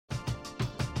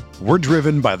We're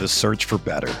driven by the search for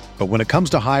better. But when it comes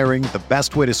to hiring, the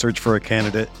best way to search for a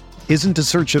candidate isn't to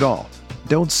search at all.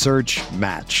 Don't search,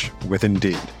 match with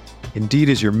Indeed. Indeed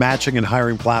is your matching and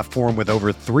hiring platform with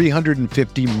over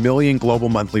 350 million global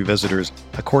monthly visitors,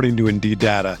 according to Indeed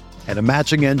data, and a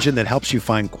matching engine that helps you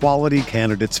find quality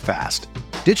candidates fast.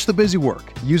 Ditch the busy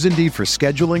work. Use Indeed for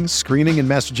scheduling, screening, and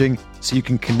messaging so you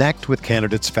can connect with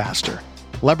candidates faster.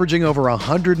 Leveraging over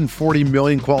 140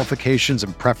 million qualifications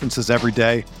and preferences every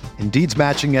day, Indeed's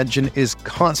matching engine is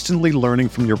constantly learning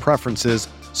from your preferences,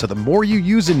 so the more you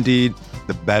use Indeed,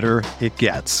 the better it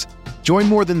gets. Join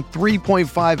more than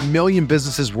 3.5 million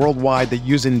businesses worldwide that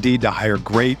use Indeed to hire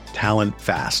great talent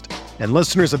fast. And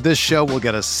listeners of this show will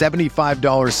get a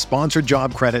 $75 sponsored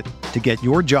job credit to get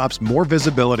your jobs more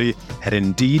visibility at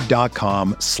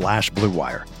Indeed.com/Blue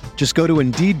Wire. Just go to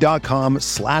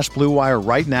Indeed.com/Blue Wire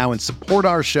right now and support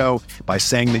our show by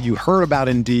saying that you heard about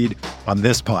Indeed on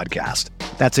this podcast.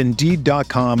 That's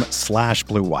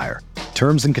Indeed.com/Blue Wire.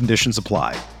 Terms and conditions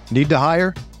apply. Need to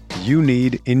hire? You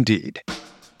need Indeed.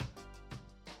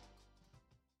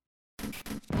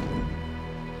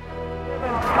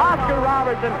 Oscar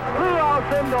Robertson, Lou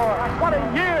Alcindor. What a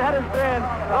year it has been.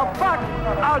 The Bucks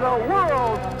are the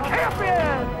world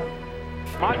champions.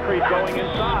 Moncrief going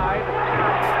inside.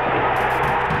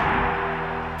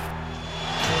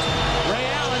 Ray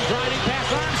Allen driving past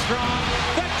Armstrong.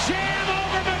 The jam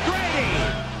over McGrady.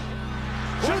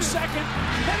 2 seconds.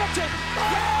 Middleton.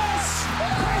 Yes!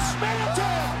 Chris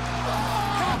Middleton!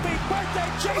 Happy birthday,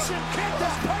 Jason Kidd.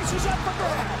 This place is up for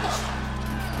grabs.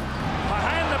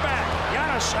 Behind the back.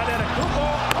 Giannis Antetokounmpo.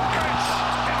 Chris.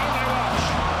 And on they watch.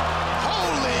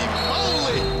 Holy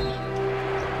moly!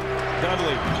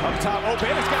 Dudley up top, open.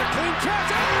 It's got a clean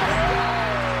catch.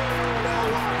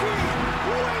 Milwaukee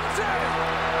wins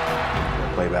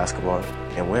it. Play basketball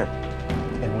and win.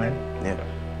 And win? Yeah.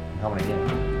 How many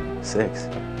games? 6.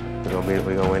 We're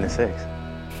gonna win in 6.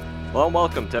 Well,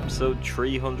 welcome to episode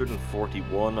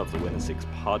 341 of the Win in 6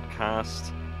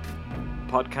 podcast.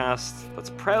 Podcast that's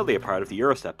proudly a part of the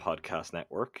Eurostep Podcast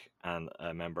Network and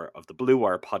a member of the Blue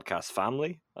Wire podcast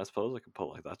family. I suppose I could put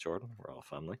it like that, Jordan. We're all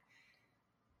family.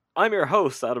 I'm your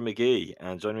host, Adam McGee,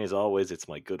 and joining me as always, it's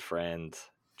my good friend,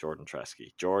 Jordan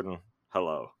Tresky. Jordan,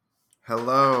 hello.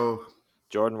 Hello.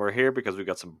 Jordan, we're here because we've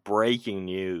got some breaking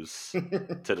news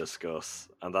to discuss,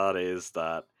 and that is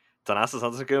that Thanasis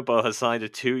Antetokounmpo has signed a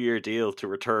 2-year deal to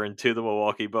return to the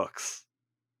Milwaukee Bucks.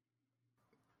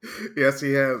 Yes,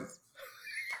 he has.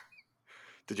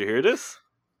 Did you hear this?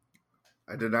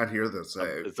 I did not hear this.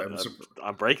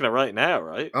 I'm breaking it right now,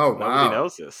 right? Oh, Nobody wow.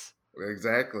 knows this.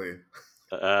 Exactly.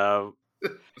 That,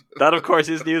 of course,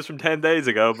 is news from 10 days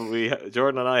ago, but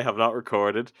Jordan and I have not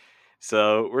recorded.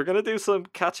 So we're going to do some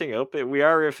catching up. We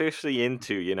are officially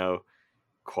into,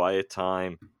 quiet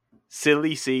time.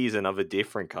 Silly season of a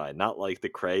different kind. Not like the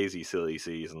crazy silly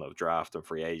season of draft and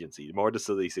free agency. More the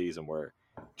silly season where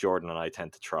Jordan and I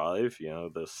tend to thrive.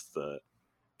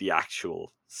 The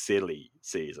actual silly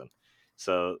season.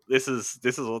 So this is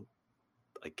what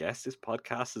I guess this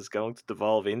podcast is going to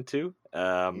devolve into.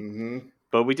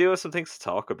 But we do have some things to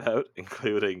talk about,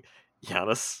 including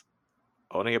Giannis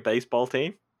owning a baseball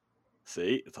team.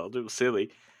 See, I told you it was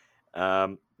silly.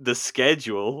 The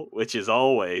schedule, which is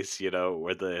always,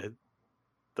 where the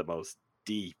most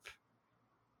deep,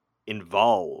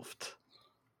 involved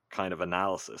kind of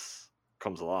analysis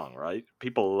comes along, right?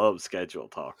 People love schedule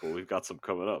talk, but we've got some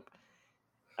coming up.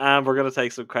 And we're going to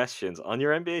take some questions on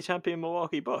your NBA champion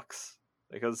Milwaukee Bucks.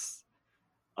 Because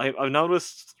I've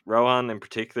noticed Rohan in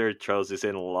particular throws this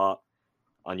in a lot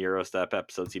on Eurostep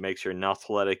episodes. He makes sure not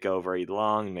to let it go very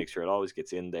long, he makes sure it always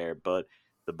gets in there. But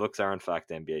the Bucks are in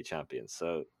fact NBA champions.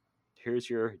 So here's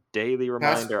your daily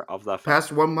reminder of that fact.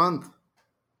 Past 1 month.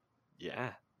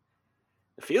 Yeah.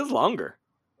 It feels longer.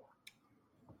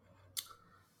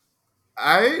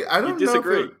 I don't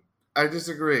disagree. know. I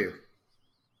disagree.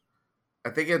 I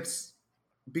think it's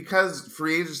because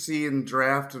free agency and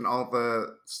draft and all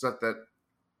the stuff that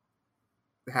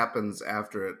happens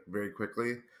after it very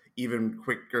quickly, even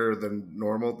quicker than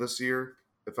normal this year.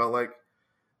 It felt like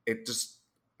I'm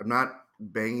not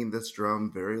banging this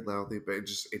drum very loudly, but it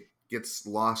gets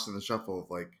lost in the shuffle of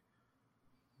like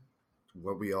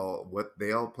what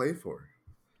they all play for.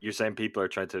 You're saying people are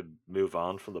trying to move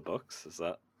on from the Bucks? Is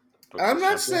that? I'm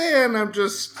not saying. I'm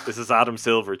just. This is Adam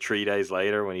Silver 3 days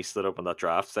later when he stood up on that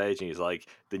draft stage and he's like,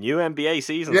 "The new NBA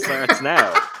season starts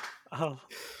now." Oh,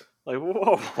 like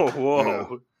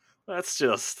whoa! Yeah. Let's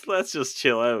just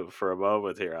chill out for a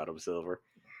moment here, Adam Silver.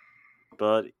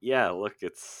 But yeah, look,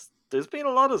 there's been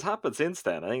a lot has happened since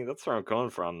then. I think that's where I'm coming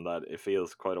from. That it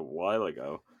feels quite a while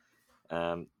ago.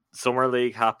 Summer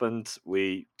League happened.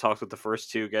 We talked about the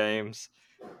first two games.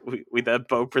 We then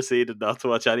both proceeded not to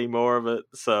watch any more of it.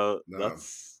 So No.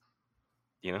 that's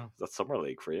Summer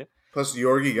League for you. Plus,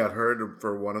 Yorgi got hurt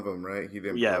for one of them, right? He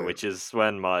didn't. Yeah, play. which is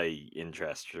when my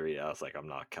interest really. I was like, I'm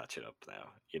not catching up now.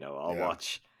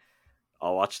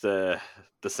 I'll watch the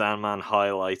Sandman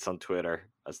highlights on Twitter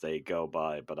as they go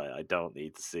by, but I don't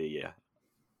need to see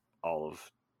all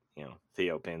of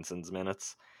Theo Pinson's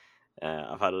minutes.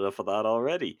 I've had enough of that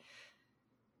already.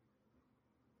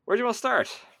 Where do you want to start?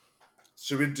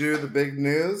 Should we do the big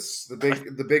news? The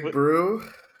big brew?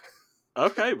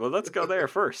 Okay, well let's go there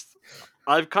first.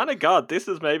 I've kind of got this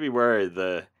is maybe where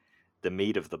the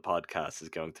meat of the podcast is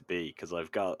going to be, because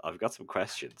I've got some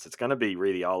questions. It's going to be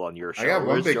really all on your shoulders. I got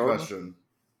one big Jordan. question.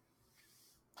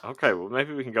 Okay, well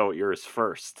maybe we can go with yours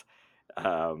first.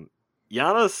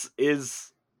 Giannis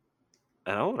is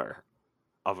an owner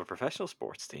of a professional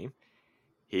sports team.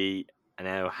 He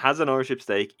now has an ownership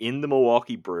stake in the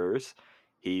Milwaukee Brewers.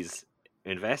 He's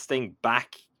investing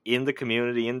back in the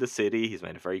community, in the city. He's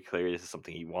made it very clear this is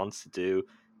something he wants to do.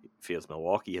 He feels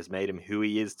Milwaukee has made him who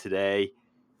he is today,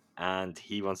 and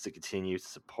he wants to continue to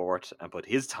support and put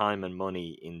his time and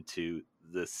money into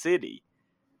the city.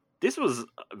 This was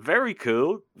very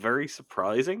cool, very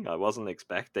surprising. I wasn't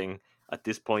expecting at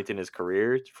this point in his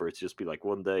career for it to just be like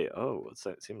one day,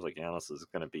 it seems like Giannis is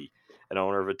going to be an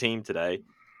owner of a team today.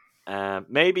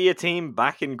 Maybe a team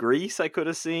back in Greece I could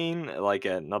have seen, like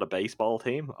not a baseball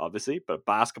team, obviously, but a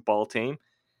basketball team.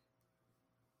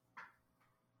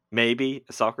 Maybe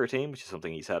a soccer team, which is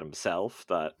something he said himself,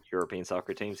 that European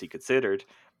soccer teams he considered.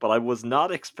 But I was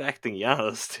not expecting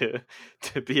Giannis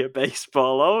to be a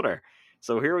baseball owner.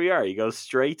 So here we are. He goes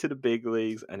straight to the big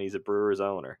leagues, and he's a Brewers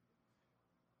owner.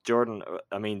 Jordan,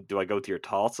 I mean, do I go to your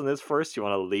thoughts on this first? You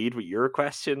want to lead with your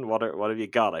question? What have you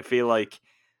got? I feel like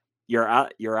you're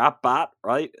at bat,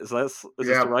 right? Is this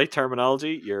the right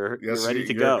terminology? You're ready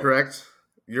to go. You're correct.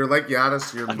 You're like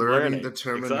Giannis. You're learning the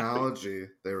Exactly. terminology.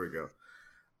 There we go.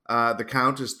 The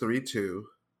count is 3-2.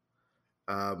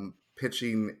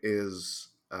 Pitching is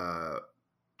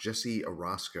Jesse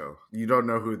Orosco. You don't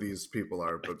know who these people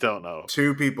are, but I don't know.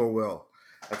 Two people will.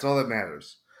 That's all that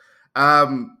matters.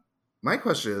 My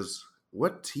question is,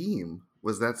 what team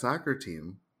was that soccer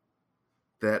team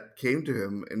that came to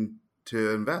him and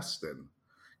to invest in?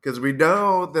 Because we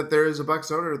know that there is a Bucks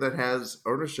owner that has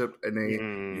ownership in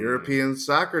a European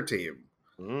soccer team.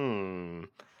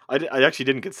 I actually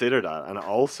didn't consider that. And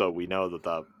also, we know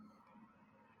that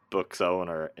Bucks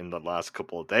owner in the last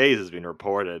couple of days has been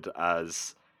reported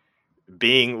as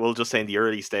being, we'll just say, in the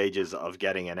early stages of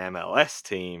getting an MLS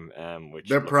team, which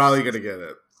they're probably going to get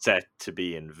it. Set to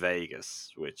be in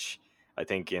Vegas, which I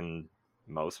think in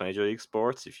most major league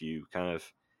sports, if you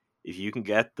can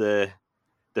get the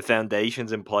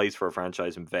foundations in place for a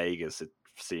franchise in Vegas, it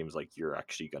seems like you're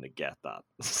actually going to get that.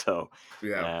 So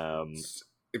yeah,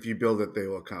 if you build it, they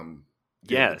will come.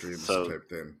 Yeah, so type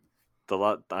thing.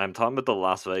 I'm talking about the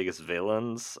Las Vegas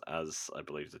Villains, as I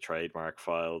believe the trademark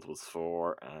filed was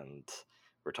for, and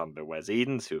we're talking about Wes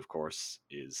Edens, who of course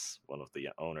is one of the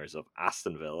owners of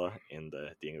Aston Villa in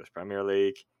the English Premier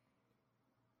League.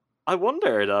 I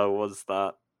wonder though, was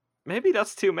that maybe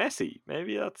that's too messy?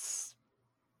 Maybe that's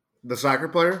the soccer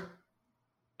player.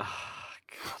 Oh,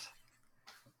 God.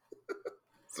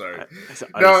 Sorry,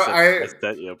 I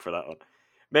set you up for that one.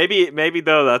 Maybe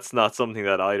though that's not something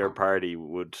that either party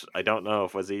would. I don't know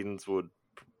if Wes Edens would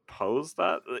propose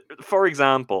that. For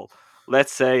example,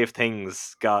 let's say if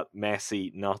things got messy,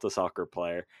 not the soccer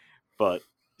player, but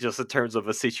just in terms of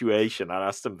a situation at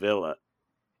Aston Villa,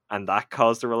 and that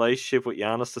caused a relationship with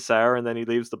Giannis to sour, and then he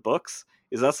leaves the Bucks.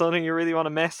 Is that something you really want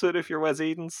to mess with if you're Wes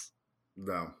Edens?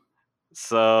 No.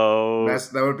 So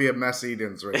that would be a mess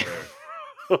Edens right there.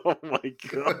 Oh my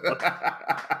God.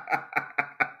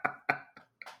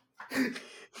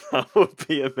 That would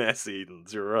be a mess,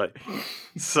 Edens. You're right.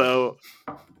 So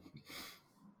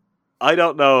I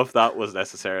don't know if that was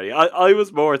necessarily. I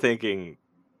was more thinking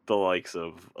the likes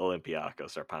of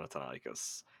Olympiacos or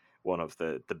Panathinaikos, one of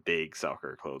the big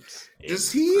soccer clubs.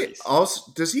 Does he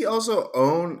also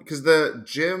own? Because the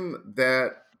gym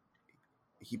that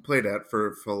he played at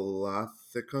for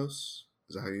Philathikos,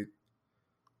 is that how you?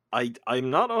 I'm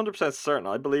not 100% certain.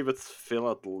 I believe it's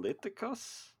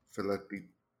Philatlitikos.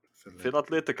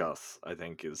 Philatlitikos, I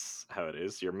think, is how it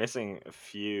is. You're missing a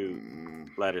few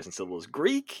letters and syllables.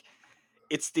 Greek,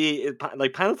 it's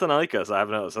like Panathinaikos, I've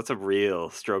noticed. That's a real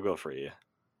struggle for you.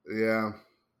 Yeah.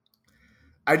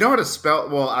 I know how to spell.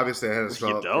 Well, obviously, I had to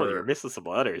spell it. You're missing some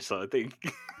letters, so I think.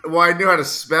 Well, I knew how to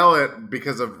spell it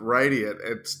because of writing it.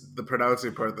 It's the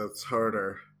pronouncing part that's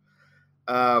harder.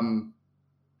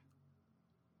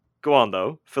 Go on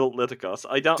though, Phil Litikos.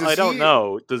 I don't He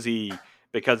know. Does he?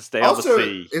 Because they also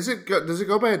obviously does it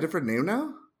go by a different name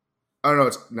now? Oh no,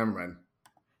 it's never mind.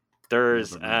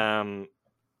 there's Never mind.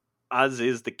 as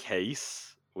is the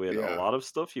case with a Yeah. lot of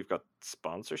stuff, you've got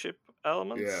sponsorship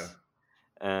elements.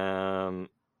 Yeah.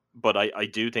 But I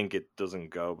do think it doesn't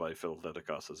go by Phil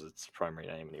Litikos as its primary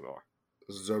name anymore.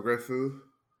 Zogrefu,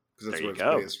 because that's There where you it's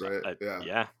go. based, right?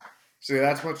 Yeah. See,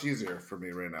 that's much easier for me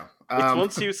right now. It's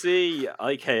once you see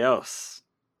IKOS,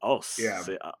 Yeah.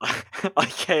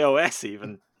 IKOS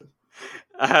even.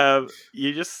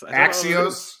 You just I don't know what it is.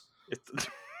 Axios.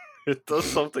 It does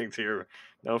something to your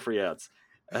no free ads.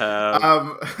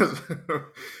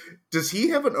 Does he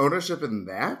have an ownership in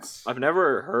that? I've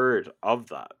never heard of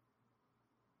that.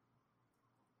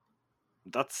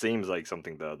 That seems like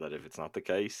something though that if it's not the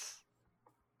case,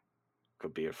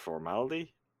 could be a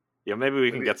formality. Yeah, maybe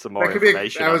we can get some more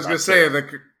information. I was going to say that.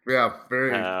 Yeah,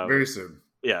 very soon.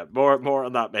 Yeah, more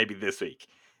on that maybe this week.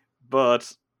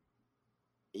 But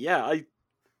yeah,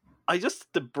 I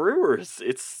just the Brewers.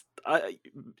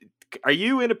 Are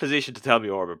you in a position to tell me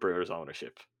more about Brewers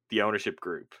ownership? The ownership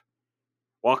group.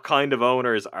 What kind of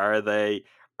owners are they?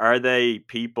 Are they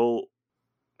people?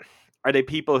 Are they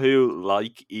people who,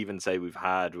 like, even say we've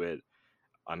had with,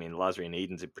 I mean, Lazary and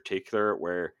Edens in particular,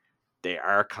 where they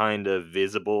are kind of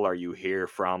visible, or you hear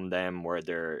from them where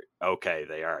they're okay?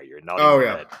 They are. You're not. Oh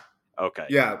yeah. Red. Okay.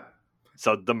 Yeah.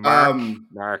 So the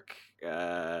Mark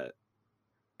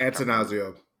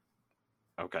Antanasio.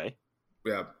 Okay.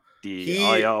 Yeah. The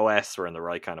iOS were in the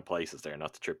right kind of places there,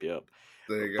 not to trip you up.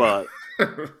 There you go.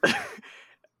 But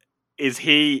is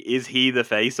he the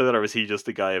face of it, or was he just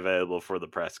the guy available for the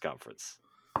press conference?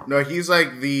 No, he's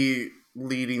like the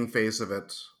leading face of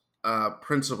it.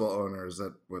 Principal owners, I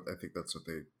think that's what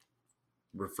they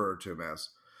refer to him as.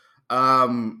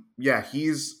 Yeah,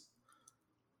 he's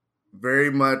very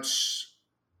much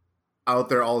out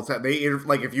there all the time.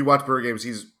 If you watch Brewer games,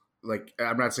 he's like,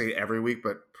 I'm not saying every week,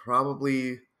 but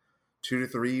probably 2 to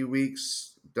 3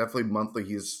 weeks, definitely monthly.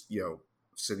 He's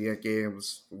sitting at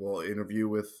games. We'll interview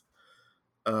with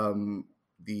the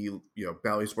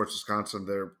Bally Sports Wisconsin,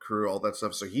 their crew, all that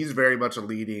stuff. So he's very much a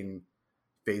leading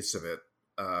face of it,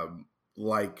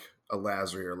 like a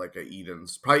Lazary or like a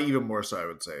Edens, probably even more so, I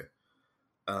would say.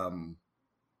 But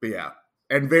yeah,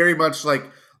 and very much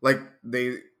like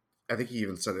they, I think he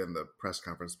even said it in the press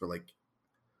conference, but like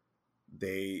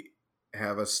they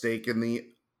have a stake in the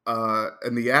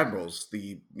Admirals,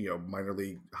 the minor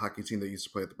league hockey team that used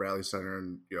to play at the Bradley Center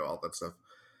and all that stuff,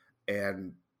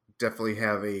 and definitely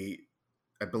have I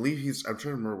believe I'm trying to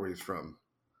remember where he's from.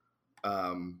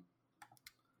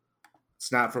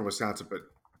 It's not from Wisconsin, but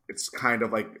it's kind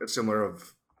of like a similar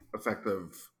effect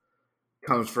of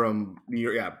comes from New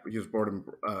York. Yeah, he was born in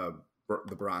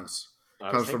the Bronx.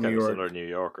 Comes from New York. Another New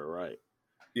Yorker, right?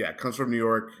 Yeah, comes from New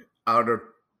York. Buys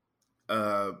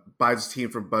a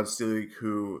team from Bud Selig,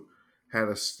 who had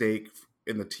a stake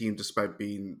in the team despite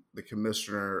being the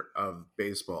commissioner of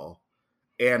baseball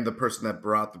and the person that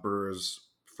brought the Brewers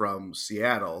from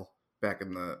Seattle back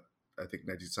in I think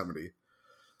 1970,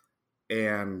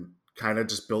 and kind of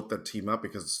just built that team up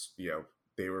because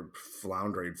they were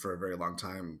floundering for a very long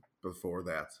time before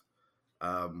that,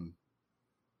 and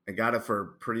got it for a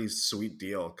pretty sweet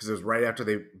deal because it was right after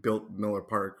they built Miller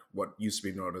Park, what used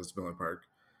to be known as Miller Park,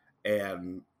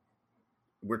 and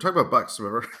we're talking about Bucks.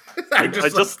 Remember,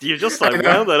 you just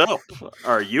wound it up,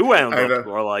 or you wound up,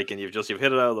 or like, and you've hit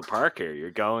it out of the park here.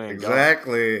 You're going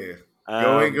exactly.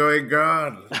 Going.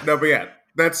 No, but yeah,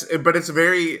 but it's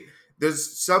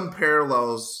there's some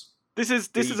parallels. This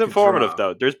is informative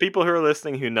though. There's people who are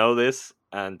listening who know this,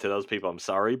 and to those people, I'm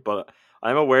sorry, but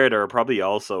I'm aware there are probably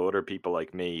also other people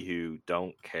like me who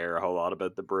don't care a whole lot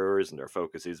about the Brewers, and their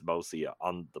focus is mostly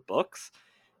on the Bucks.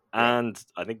 And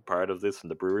I think part of this from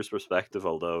the Brewers' perspective,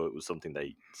 although it was something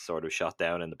they sort of shot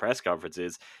down in the press conference,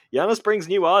 is Giannis brings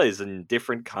new eyes and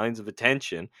different kinds of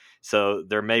attention. So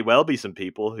there may well be some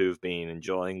people who've been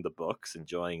enjoying the Bucks,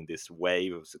 enjoying this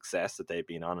wave of success that they've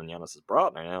been on and Giannis has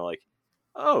brought, and are now like,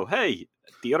 oh, hey,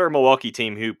 the other Milwaukee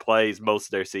team who plays most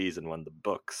of their season when the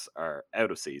Bucks are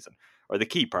out of season, or the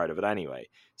key part of it anyway.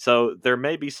 So there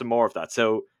may be some more of that.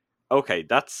 So, okay,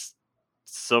 that's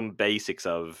some basics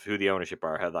of who the ownership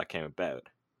are, how that came about.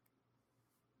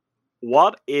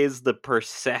 What is the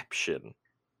perception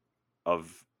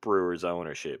of Brewers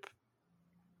ownership?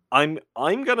 I'm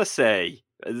gonna say,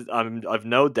 I've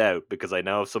no doubt, because I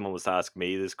know if someone was to ask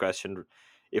me this question,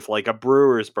 if like a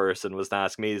Brewers person was to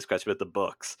ask me this question about the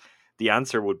Bucks, the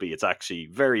answer would be it's actually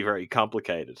very, very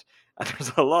complicated. And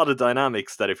there's a lot of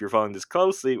dynamics that if you're following this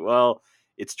closely, well,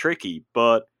 it's tricky.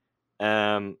 But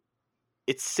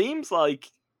it seems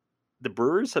like the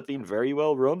Brewers have been very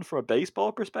well run from a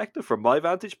baseball perspective, from my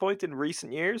vantage point in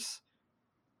recent years.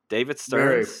 David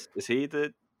Very. Stearns, is he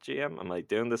the GM? Am I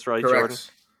doing this right, Jordan?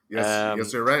 Correct.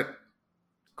 Yes, you're right.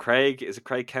 Is it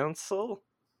Craig Counsell?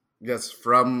 Yes,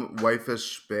 from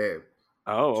Whitefish Bay.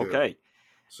 Oh, too. okay.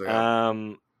 So,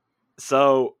 yeah.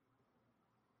 So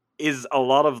is a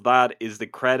lot of that, is the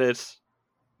credit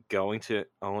going to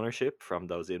ownership from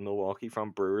those in Milwaukee,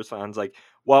 from Brewers fans? Like,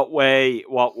 what way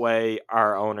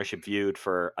are ownership viewed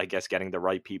for, I guess, getting the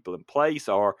right people in place?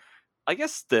 Or I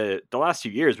guess the last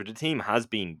few years where the team has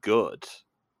been good.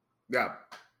 Yeah.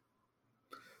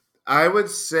 I would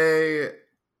say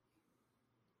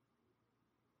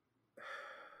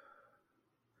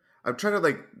I'm trying to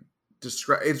like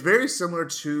describe. It's very similar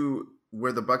to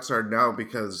where the Bucks are now,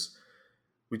 because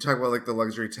we talk about like the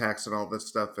luxury tax and all this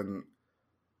stuff, and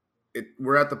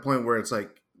we're at the point where it's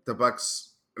like the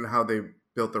Bucks and how they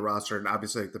built the roster, and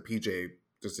obviously like the PJ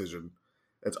decision.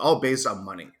 It's all based on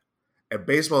money, and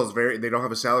baseball is they don't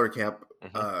have a salary cap,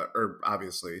 or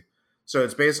obviously, so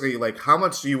it's basically like, how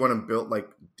much do you want to build? Like,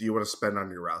 do you want to spend on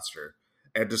your roster?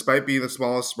 And despite being the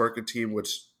smallest market team,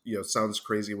 which sounds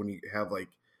crazy when you have like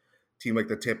team like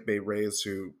the Tampa Bay Rays,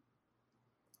 who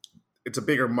it's a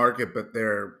bigger market, but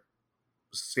their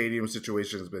stadium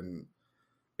situation has been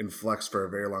in flux for a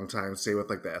very long time. Same with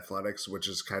like the Athletics, which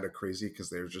is kind of crazy because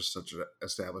they're just such an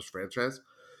established franchise.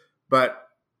 But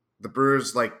the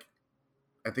Brewers, like,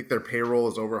 I think their payroll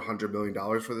is over $100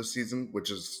 million for this season, which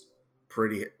is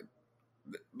pretty.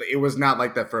 It was not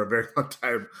like that for a very long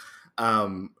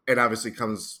time. It obviously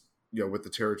comes, with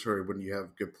the territory when you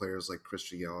have good players like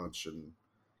Christian Yelich, and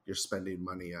you're spending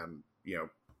money on,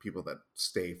 people that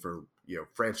stay for,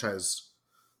 franchise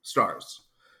stars.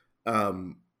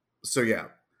 So yeah,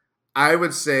 I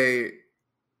would say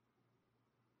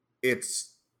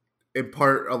it's in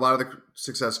part, a lot of the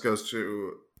success goes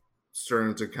to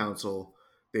Stearns and Counsell.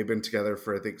 They've been together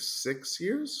for, I think, 6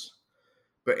 years,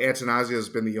 but Antanasio has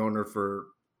been the owner for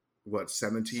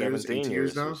 17 years, 18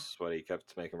 years now. Is what he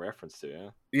kept making reference to. Yeah.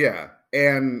 Yeah.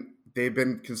 And they've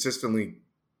been consistently,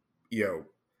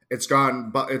 it's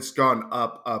gone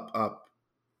up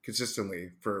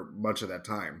consistently for much of that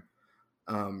time,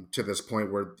 to this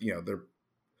point where,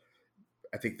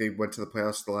 I think they went to the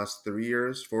playoffs the last 4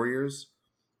 years,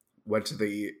 went to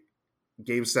the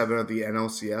Game 7 of the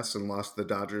NLCS and lost to the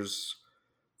Dodgers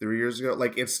 3 years ago.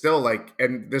 Like, it's still like,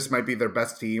 and this might be their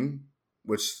best team,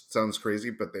 which sounds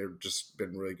crazy, but they've just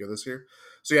been really good this year.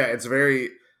 So yeah, it's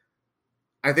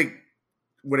I think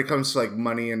when it comes to like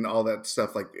money and all that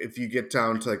stuff, like if you get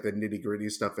down to like the nitty gritty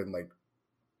stuff and like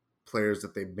players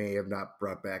that they may have not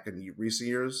brought back in recent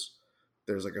years,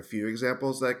 there's like a few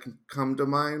examples that can come to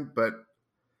mind, but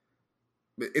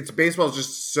baseball is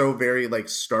just so very like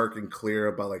stark and clear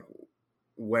about like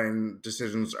when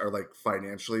decisions are like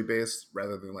financially based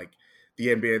rather than like the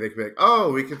NBA. They could be like,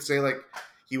 oh, we could say like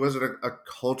he wasn't a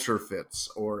culture fits,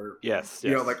 or yes.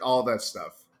 Like all that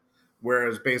stuff.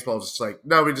 Whereas baseball is just like,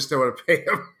 no, we just don't want to pay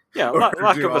him. Yeah,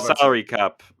 lack of a salary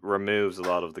cap removes a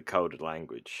lot of the coded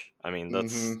language. I mean,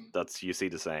 that's you see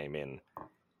the same in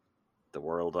the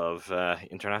world of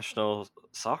international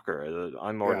soccer.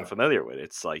 I'm more than familiar with it.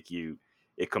 It's like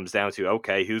it comes down to,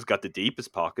 okay, who's got the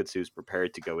deepest pockets, who's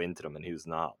prepared to go into them, and who's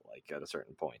not, like, at a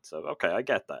certain point. So, okay, I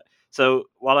get that. So,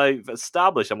 what I've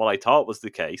established and what I thought was the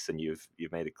case, and you've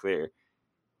made it clear,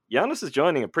 Giannis is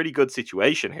joining a pretty good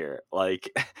situation here.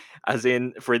 Like, as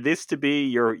in, for this to be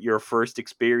your first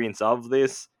experience of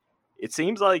this, it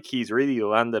seems like he's really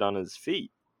landed on his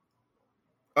feet.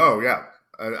 Oh, yeah.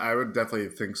 I would definitely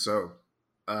think so.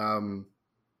 And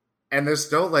there's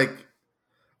still, like,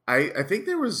 I think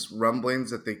there was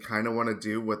rumblings that they kind of want to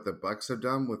do what the Bucks have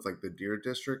done with like the Deer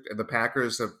District, and the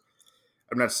Packers have.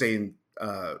 I'm not saying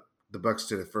the Bucks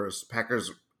did it first.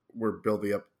 Packers were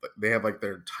building up. They have like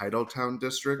their Titletown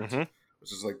district,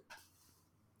 which is like,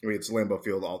 I mean, it's Lambeau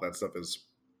Field. All that stuff is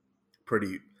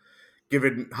pretty,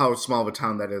 given how small of a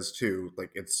town that is too.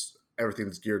 Like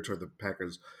everything's geared toward the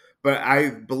Packers. But I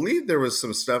believe there was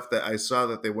some stuff that I saw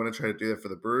that they want to try to do that for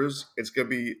the Brewers. It's gonna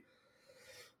be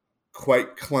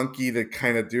quite clunky to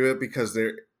kind of do it because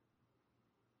they're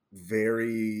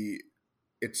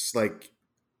it's like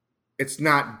it's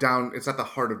not the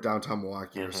heart of downtown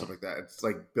Milwaukee or something like that. It's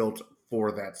like built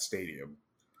for that stadium,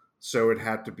 so it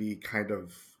had to be kind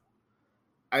of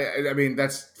I mean,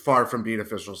 that's far from being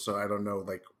official, so I don't know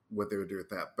like what they would do with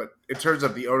that. But in terms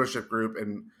of the ownership group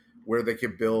and where they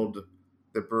could build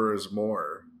the Brewers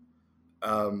more,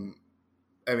 I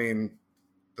mean,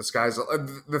 the sky's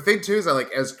the thing too is that,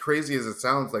 like, as crazy as it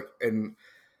sounds, like, and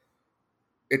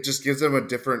it just gives them a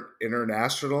different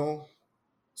international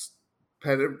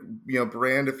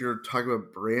brand, if you're talking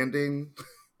about branding,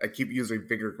 I keep using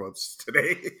finger quotes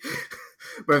today,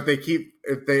 but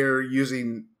if they're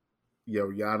using,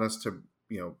 Giannis to,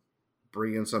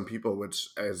 bring in some people, which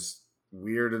as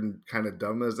weird and kind of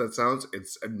dumb as that sounds,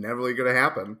 it's inevitably going to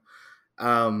happen.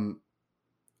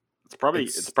 It's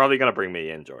probably going to bring me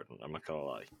in, Jordan. I'm not going to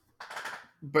lie.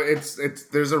 But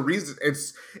there's a reason.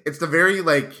 It's the very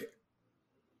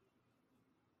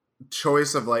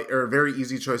choice of or a very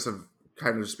easy choice of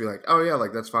kind of just be like, oh yeah,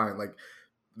 that's fine.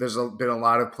 There's been a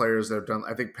lot of players that have done.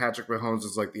 I think Patrick Mahomes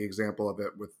is the example of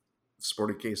it with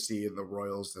Sporting KC and the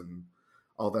Royals and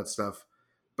all that stuff.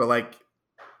 But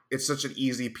it's such an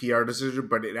easy PR decision,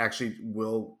 but it actually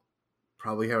will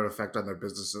probably have an effect on their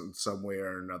business in some way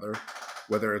or another,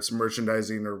 whether it's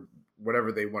merchandising or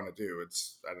whatever they want to do.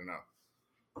 I don't know.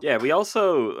 Yeah, we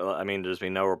also, there's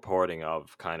been no reporting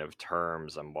of kind of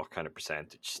terms and what kind of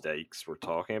percentage stakes we're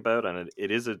talking about, and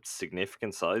it is a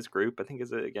significant size group. I think,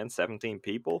 is it again 17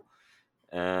 people?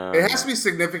 It has to be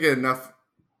significant enough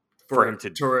for him to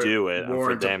do it and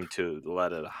for them to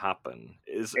let it happen.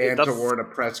 To warrant a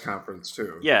press conference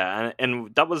too. Yeah,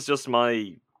 and that was just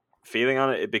my feeling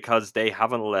on it, because they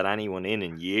haven't let anyone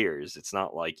in years. It's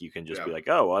not like you can just be like,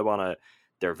 oh, I want to.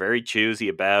 They're very choosy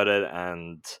about it,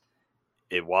 and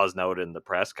it was noted in the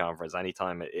press conference.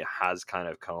 Anytime it has kind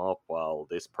of come up, well,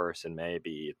 this person,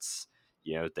 maybe it's,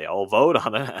 they all vote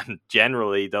on it. And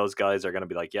generally those guys are going to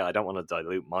be like, yeah, I don't want to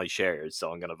dilute my shares,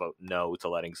 so I'm going to vote no to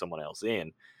letting someone else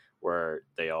in, where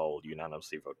they all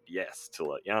unanimously vote yes to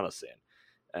let Giannis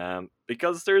in.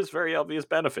 Because there's very obvious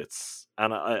benefits.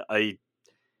 And I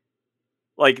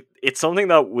it's something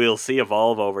that we'll see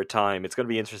evolve over time. It's going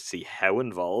to be interesting to see how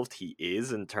involved he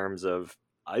is in terms of,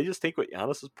 I just think with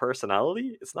Giannis's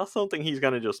personality, it's not something he's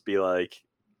going to just be like.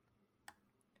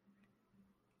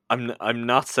 I'm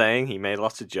not saying he made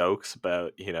lots of jokes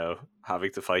about,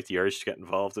 having to fight the urge to get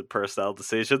involved in personnel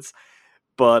decisions,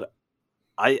 but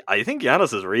I think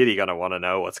Giannis is really going to want to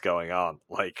know what's going on.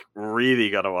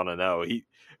 Really going to want to know.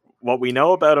 What we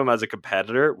know about him as a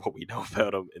competitor, what we know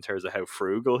about him in terms of how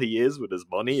frugal he is with his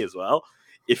money as well,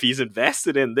 if he's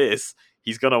invested in this,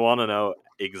 he's going to want to know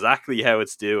exactly how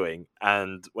it's doing.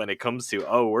 And when it comes to,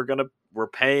 we're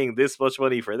paying this much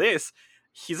money for this,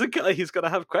 he's a guy who's going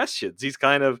to have questions.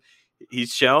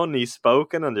 He's shown, he's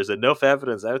spoken, and there's enough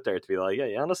evidence out there to be like, yeah,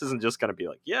 Giannis isn't just going to be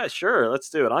like, yeah, sure, let's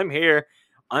do it. I'm here.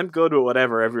 I'm good with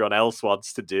whatever everyone else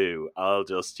wants to do. I'll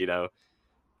just,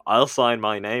 I'll sign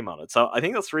my name on it. So I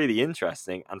think that's really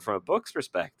interesting. And from a Bucks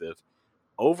perspective,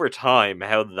 over time,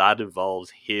 how that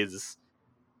evolves his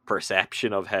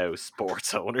perception of how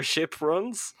sports ownership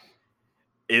runs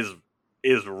is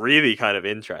really kind of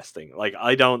interesting.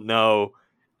 I don't know.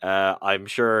 I'm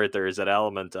sure there's an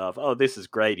element of, oh, this is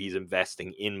great, he's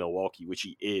investing in Milwaukee, which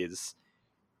he is,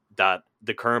 that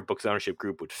the current Bucks ownership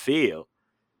group would feel.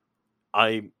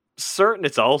 I'm certain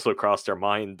it's also crossed their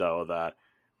mind, though, that,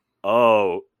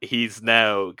 oh, he's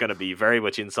now going to be very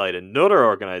much inside another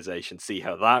organization, see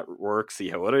how that works, see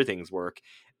how other things work.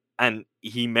 And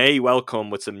he may well come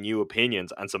with some new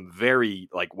opinions and some very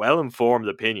well-informed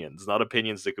opinions, not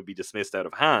opinions that could be dismissed out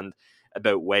of hand,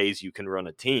 about ways you can run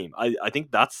a team. I think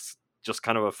that's just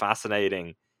kind of a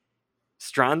fascinating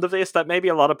strand of this that maybe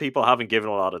a lot of people haven't given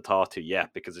a lot of thought to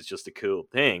yet, because it's just a cool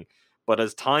thing. But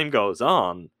as time goes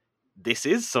on, this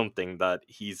is something that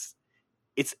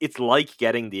it's like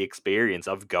getting the experience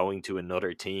of going to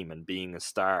another team and being a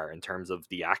star, in terms of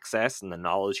the access and the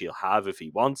knowledge he'll have if he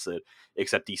wants it,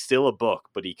 except he's still a Buck,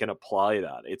 but he can apply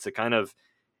that. It's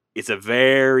a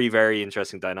very, very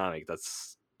interesting dynamic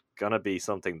that's going to be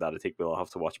something that I think we'll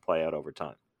have to watch play out over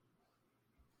time.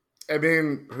 I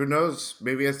mean, who knows?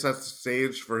 Maybe it sets the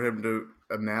stage for him to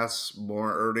amass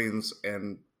more earnings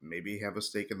and maybe have a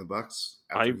stake in the Bucks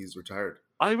after he's retired.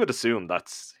 I would assume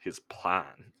that's his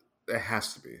plan. It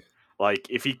has to be.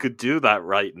 If he could do that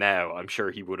right now, I'm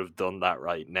sure he would have done that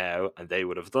right now, and they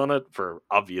would have done it for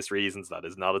obvious reasons. That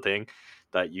is not a thing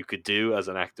that you could do as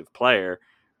an active player.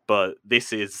 But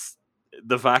this is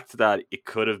the fact that it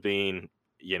could have been,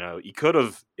 he could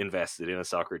have invested in a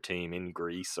soccer team in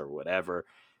Greece or whatever.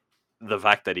 The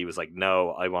fact that he was like, no,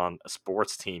 I want a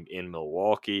sports team in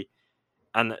Milwaukee.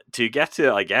 And to get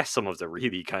to, I guess, some of the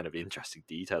really kind of interesting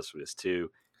details for this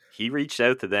too, he reached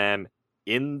out to them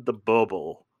in the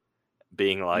bubble,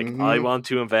 being like, I want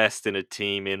to invest in a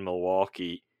team in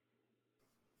Milwaukee.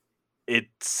 It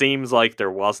seems like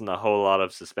there wasn't a whole lot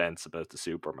of suspense about the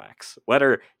Supermax.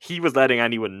 Whether he was letting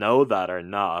anyone know that or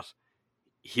not,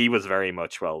 he was very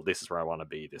much, well, this is where I want to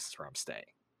be, this is where I'm staying.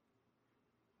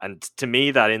 And to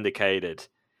me, that indicated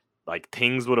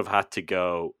things would have had to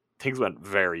go. Things went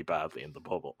very badly in the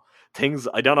bubble. things,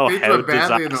 I don't know They how did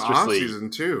badly in the disastrously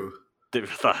offseason too.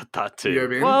 that too. You know what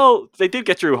I mean? Well, they did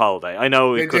get Drew Holiday. I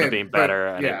know They it could have did, been but, better,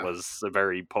 and yeah. it was a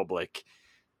very public.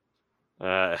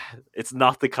 It's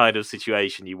not the kind of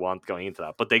situation you want going into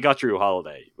that, but they got Drew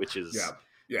Holiday, which is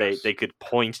they could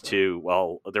point to.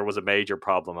 Well, there was a major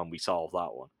problem, and we solved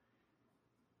that one.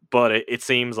 But it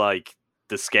seems like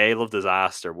the scale of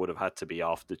disaster would have had to be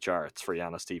off the charts for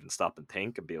Giannis to even stop and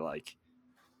think and be like,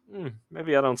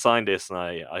 maybe I don't sign this, and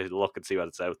I look and see what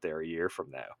it's out there a year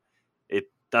from now.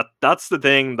 That's the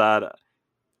thing that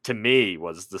to me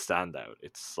was the standout.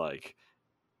 It's like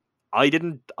I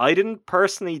didn't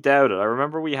personally doubt it. I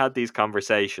remember we had these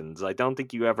conversations. I don't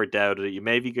think you ever doubted it. You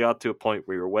maybe got to a point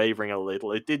where you were wavering a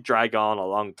little. It did drag on a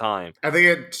long time. I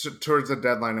think towards the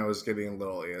deadline, I was getting a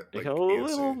little like a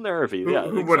little nervy. Who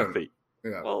exactly. Wouldn't?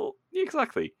 Yeah. Well,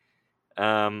 exactly.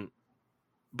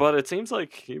 But it seems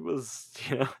like it was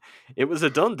a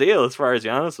done deal as far as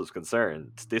Giannis was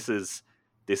concerned. This is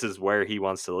where he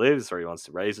wants to live. This is where he wants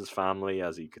to raise his family,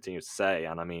 as he continues to say.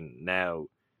 And I mean, now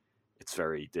it's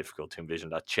very difficult to envision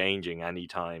that changing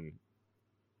anytime,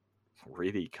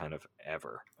 really, kind of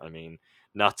ever. I mean,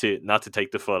 not to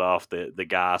take the foot off the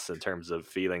gas in terms of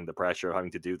feeling the pressure of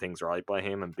having to do things right by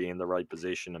him and be in the right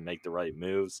position and make the right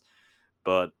moves,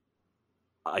 but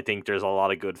I think there's a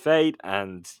lot of good faith,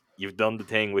 and you've done the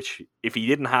thing which, if he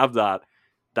didn't have that,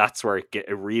 that's where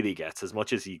it really gets. As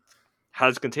much as he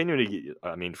has continually,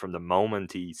 I mean, from the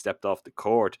moment he stepped off the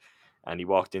court and he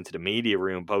walked into the media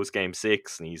room post Game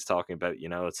 6, and he's talking about,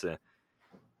 it's an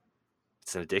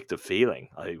addictive feeling.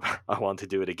 I want to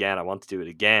do it again. I want to do it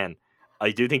again. I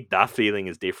do think that feeling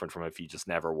is different from if you just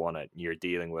never won it and you're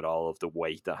dealing with all of the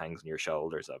weight that hangs on your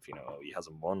shoulders of, he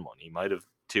hasn't won one. He might have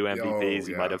 2 MVPs,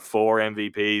 he might have 4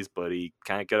 MVPs, but he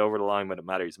can't get over the line when it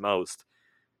matters most.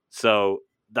 So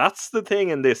that's the thing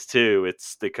in this too.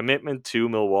 It's the commitment to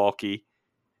Milwaukee.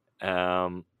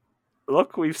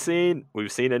 Look, we've seen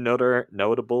another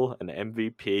notable, an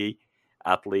MVP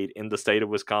athlete in the state of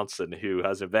Wisconsin who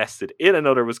has invested in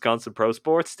another Wisconsin pro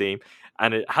sports team,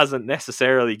 and it hasn't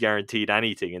necessarily guaranteed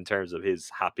anything in terms of his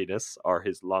happiness or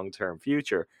his long-term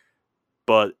future.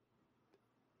 But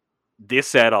this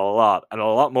said a lot, and a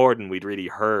lot more than we'd really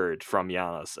heard from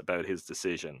Giannis about his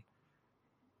decision,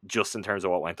 just in terms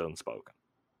of what went unspoken.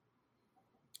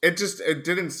 It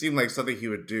didn't seem like something he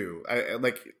would do.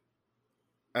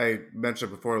 I mentioned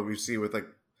before, we see with like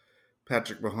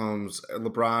Patrick Mahomes,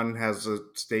 LeBron has a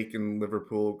stake in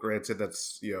Liverpool. Granted,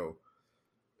 that's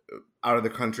out of the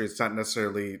country. It's not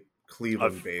necessarily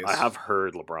Cleveland based. I have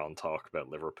heard LeBron talk about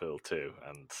Liverpool too,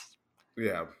 and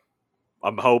yeah,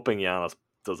 I'm hoping Giannis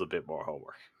does a bit more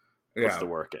homework. Puts the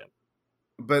work in.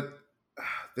 But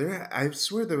I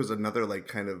swear there was another like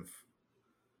kind of.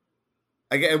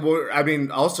 I mean,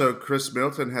 also Chris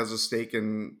Middleton has a stake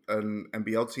in an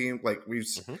NBL team. Like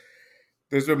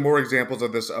there's been more examples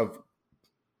of this.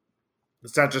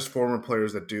 It's not just former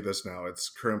players that do this now. It's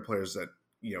current players that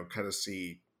kind of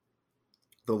see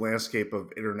the landscape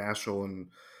of international and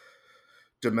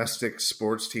domestic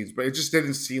sports teams. But it just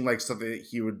didn't seem like something that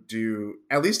he would do.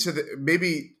 At least to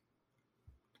maybe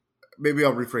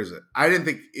I'll rephrase it. I didn't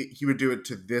think he would do it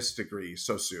to this degree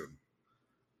so soon.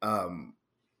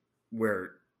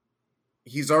 Where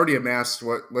he's already amassed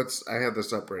I have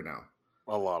this up right now.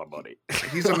 A lot of money.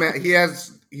 He's going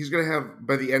to have,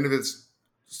 by the end of his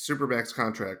Supermax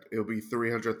contract, it'll be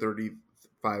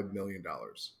 $335 million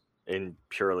in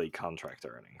purely contract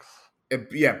earnings.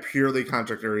 Purely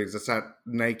contract earnings. That's not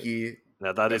Nike.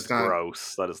 Now that is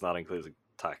gross. That is not including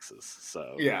taxes.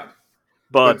 So yeah,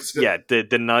 but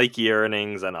the Nike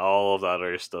earnings and all of that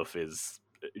other stuff is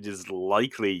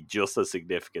likely just as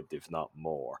significant, if not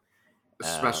more.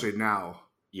 Especially now.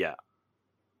 Yeah.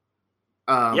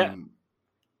 The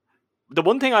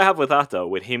one thing I have with that, though,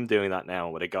 with him doing that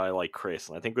now, with a guy like Chris,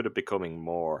 and I think with it becoming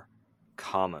more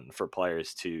common for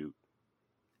players to,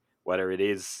 whether it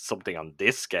is something on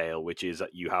this scale, which is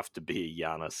that you have to be a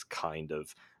Giannis kind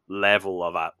of level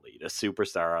of athlete, a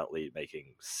superstar athlete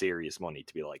making serious money,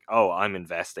 to be like, oh, I'm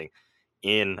investing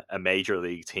in a major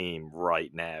league team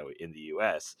right now in the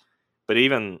US. But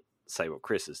even, say, what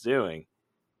Chris is doing,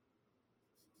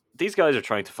 these guys are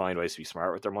trying to find ways to be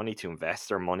smart with their money, to invest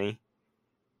their money.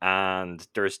 And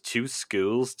there's 2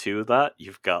 schools to that.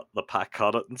 You've got the Pat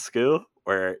Connaughton school,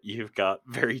 where you've got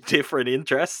very different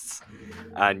interests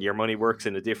and your money works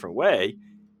in a different way.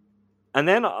 And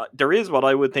then there is what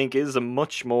I would think is a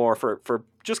much more for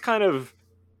just kind of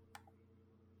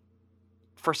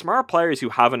for smart players who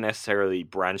haven't necessarily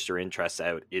branched their interests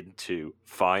out into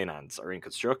finance or in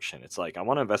construction. It's like, I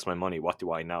want to invest my money. What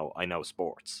do I know? I know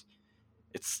sports.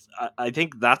 I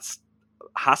think that's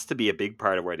has to be a big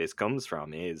part of where this comes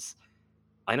from is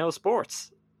I know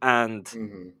sports.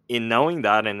 And in knowing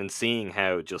that and in seeing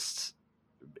how just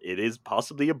it is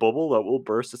possibly a bubble that will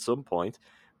burst at some point,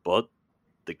 but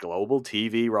the global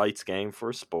TV rights game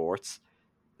for sports,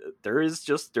 there is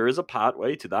a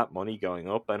pathway to that money going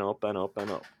up and up and up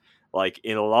and up. Like,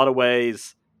 in a lot of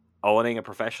ways, owning a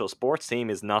professional sports team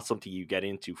is not something you get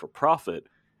into for profit,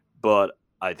 but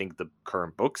I think the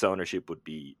current Bucks ownership would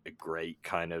be a great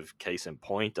kind of case in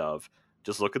point of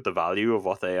just look at the value of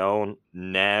what they own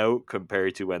now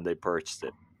compared to when they purchased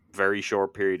it. Very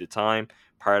short period of time.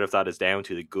 Part of that is down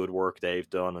to the good work they've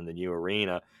done in the new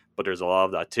arena, but there's a lot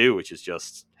of that too, which is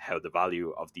just how the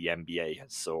value of the NBA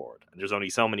has soared. And there's only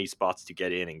so many spots to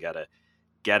get in and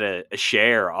get a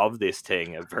share of this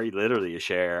thing, very literally a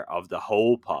share of the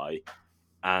whole pie.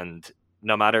 And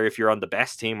no matter if you're on the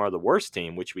best team or the worst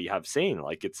team, which we have seen,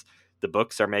 like the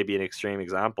Bucks are maybe an extreme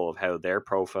example of how their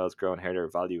profile's grown, how their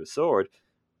value has soared.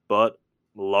 But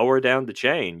lower down the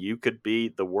chain, you could be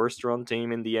the worst run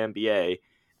team in the NBA,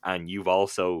 and you've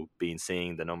also been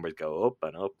seeing the numbers go up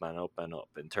and up and up and up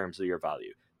in terms of your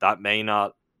value. That may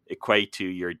not equate to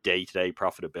your day-to-day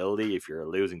profitability. If you're a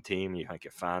losing team, you can't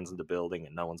get fans in the building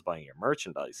and no one's buying your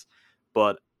merchandise.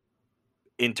 But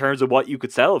in terms of what you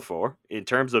could sell it for, in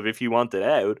terms of if you want it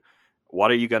out, what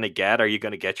are you going to get? Are you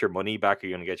going to get your money back? Are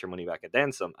you going to get your money back and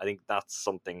then some? I think that's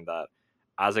something that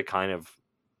as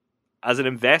an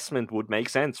investment would make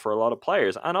sense for a lot of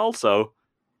players. And also,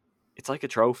 it's like a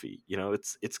trophy.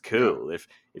 It's cool. Yeah.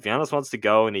 If Giannis wants to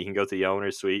go and he can go to the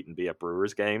owner's suite and be at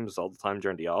Brewers games all the time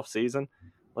during the off season,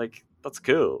 like, that's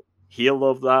cool. He'll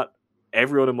love that.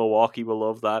 Everyone in Milwaukee will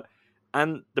love that.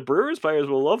 And the Brewers players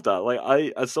will love that. Like,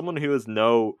 as someone who has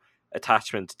no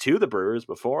attachment to the Brewers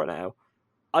before now,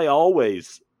 I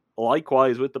always,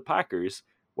 likewise with the Packers,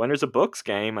 when there's a Bucks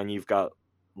game and you've got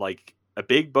like a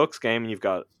big Bucks game and you've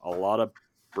got a lot of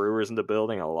Brewers in the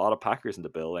building, a lot of Packers in the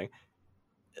building,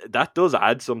 that does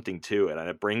add something to it, and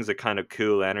it brings a kind of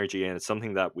cool energy, and it's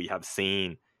something that we have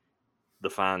seen the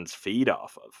fans feed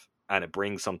off of, and it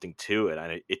brings something to it,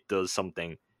 and it does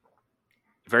something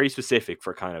very specific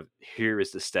for kind of, here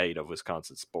is the state of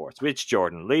Wisconsin sports, which,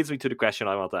 Jordan, leads me to the question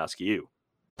I want to ask you.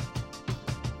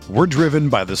 We're driven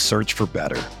by the search for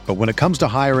better, but when it comes to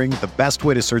hiring, the best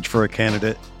way to search for a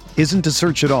candidate isn't to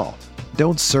search at all.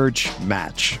 Don't search,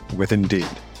 match with Indeed.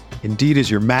 Indeed is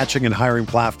your matching and hiring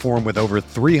platform with over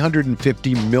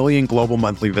 350 million global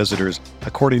monthly visitors,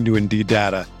 according to Indeed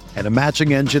data, and a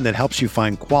matching engine that helps you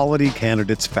find quality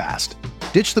candidates fast.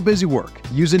 Ditch the busy work.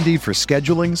 Use Indeed for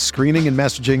scheduling, screening, and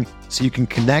messaging so you can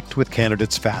connect with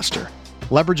candidates faster.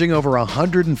 Leveraging over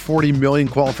 140 million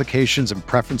qualifications and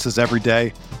preferences every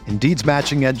day, Indeed's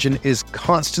matching engine is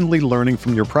constantly learning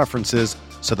from your preferences,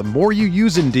 so the more you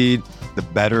use Indeed, the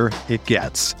better it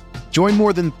gets. Join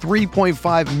more than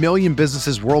 3.5 million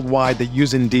businesses worldwide that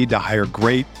use Indeed to hire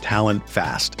great talent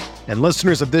fast. And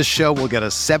listeners of this show will get a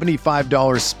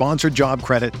 $75 sponsored job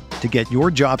credit to get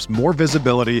your jobs more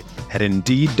visibility at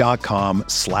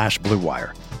Indeed.com/Blue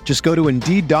Wire. Just go to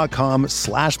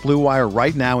Indeed.com/Blue Wire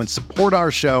right now and support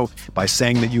our show by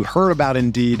saying that you heard about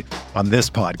Indeed on this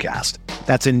podcast.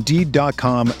 That's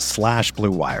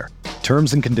Indeed.com/Blue Wire.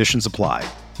 Terms and conditions apply.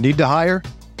 Need to hire?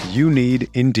 You need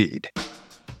Indeed.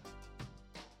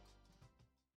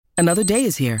 Another day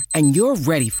is here, and you're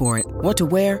ready for it. What to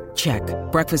wear? Check.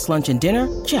 Breakfast, lunch, and dinner?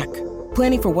 Check.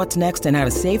 Planning for what's next and how to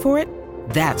save for it?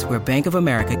 That's where Bank of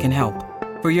America can help.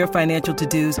 For your financial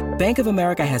to-dos, Bank of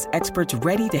America has experts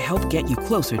ready to help get you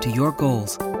closer to your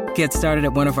goals. Get started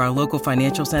at one of our local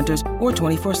financial centers or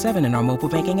 24/7 in our mobile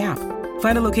banking app.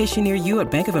 Find a location near you at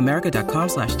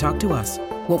bankofamerica.com/talktous.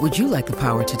 What would you like the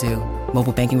power to do?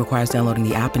 Mobile banking requires downloading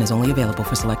the app and is only available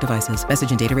for select devices.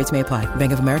 Message and data rates may apply.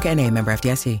 Bank of America N.A., member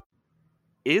FDIC.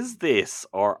 Is this,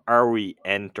 or are we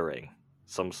entering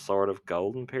some sort of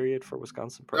golden period for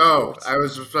Wisconsin pro sports? I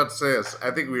was just about to say this. I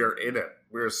think we are in it.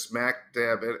 We're smack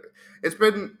dab in it. It's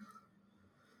been...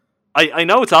 I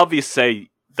know it's obvious to say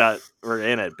that we're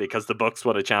in it because the Bucks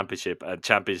won a championship, and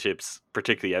championships,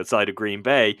 particularly outside of Green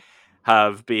Bay,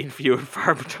 have been few and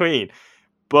far between.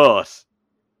 But,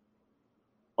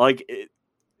 like,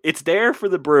 it's there for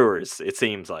the Brewers, it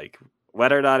seems like.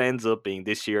 Whether that ends up being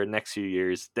this year, next few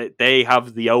years, they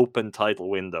have the open title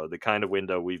window, the kind of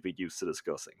window we've been used to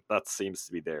discussing. That seems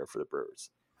to be there for the Brewers.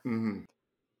 Mm-hmm.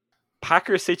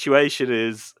 Packers' situation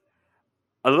is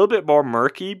a little bit more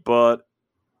murky, but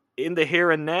in the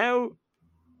here and now,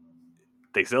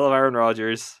 they still have Aaron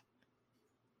Rodgers.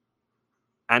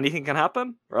 Anything can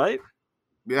happen, right?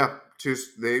 Yeah,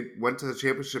 they went to the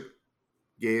championship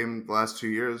game the last 2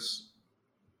 years.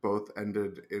 both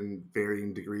ended in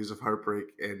varying degrees of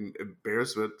heartbreak and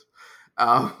embarrassment.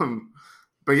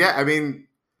 But yeah, I mean,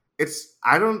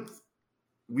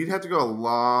 we'd have to go a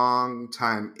long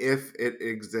time if it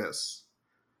exists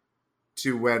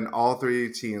to when all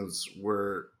three teams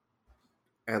were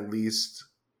at least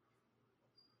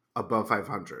above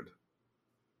 500.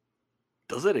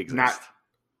 Does it exist?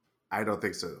 I don't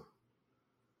think so.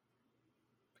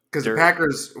 Because the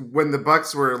Packers, when the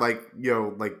Bucks were like the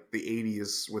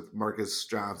 80s with Marcus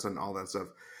Johnson, all that stuff,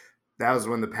 that was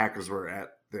when the Packers were at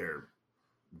their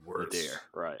worst.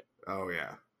 Right. Oh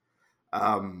yeah.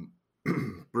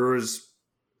 Brewers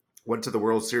went to the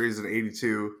World Series in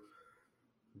 '82.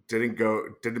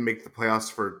 Didn't make the playoffs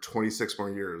for 26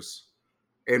 more years,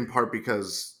 in part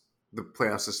because the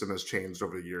playoff system has changed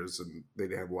over the years and they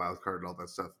didn't have a wild card and all that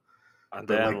stuff. And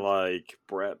then,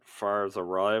 Brett Favre's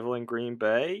arrival in Green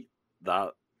Bay,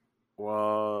 that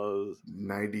was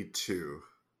 92,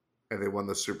 and they won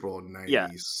the Super Bowl in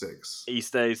 96. He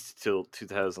stays till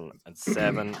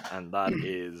 2007, and that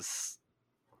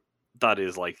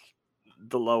is like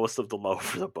the lowest of the low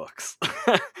for the Bucks.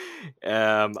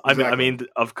 Exactly. I mean,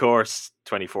 of course,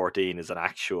 2014 is an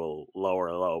actual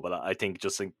lower low, but I think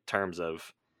just in terms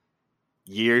of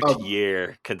year to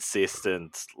year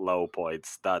consistent low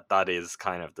points, that is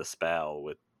kind of the spell.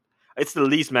 It's the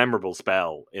least memorable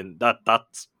spell in that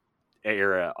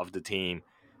era of the team.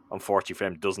 Unfortunately for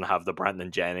him, doesn't have the Brandon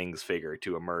Jennings figure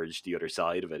to emerge the other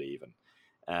side of it even.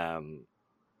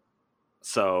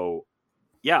 So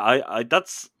yeah, I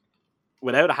that's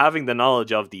without having the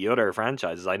knowledge of the other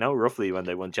franchises, I know roughly when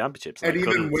they won championships. And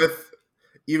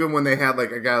even when they had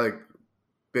like a guy like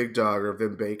Big Dog or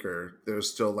Vin Baker, there's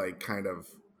still like kind of,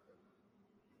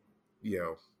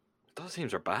 those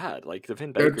teams are bad. Like the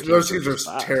Vin Baker those teams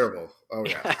are terrible. Oh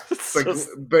yeah.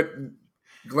 But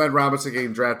Glenn Robinson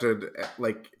getting drafted,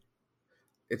 like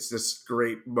it's this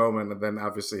great moment, and then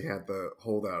obviously had the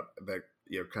holdout that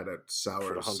kind of soured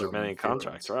for the $100 million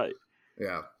contract, right?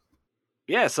 Yeah.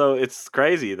 Yeah, so it's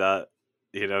crazy that,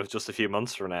 just a few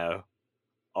months from now,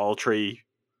 all three,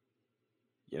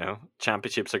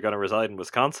 championships are going to reside in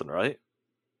Wisconsin, right?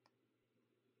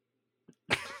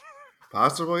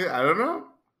 Possibly, I don't know.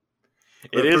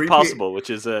 It is possible, which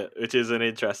is an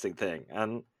interesting thing,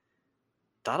 and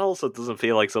that also doesn't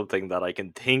feel like something that I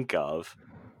can think of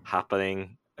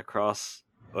happening across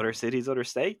other cities, other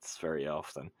states very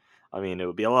often. I mean, it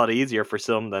would be a lot easier for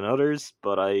some than others,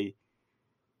 but I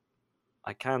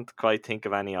can't quite think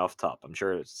of any off top. I'm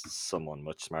sure it's someone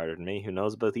much smarter than me who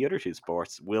knows about the other two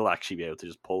sports will actually be able to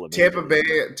just pull them. Tampa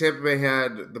Bay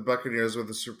had the Buccaneers with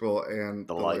the Super Bowl and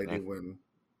the Lightning win.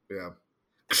 Yeah.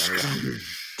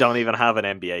 Don't even have an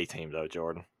NBA team though,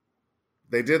 Jordan.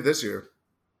 They did this year.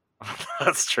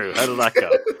 That's true. How did that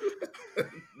go?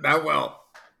 Not well.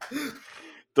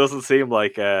 Doesn't seem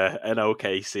like an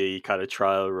OKC kind of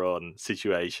trial run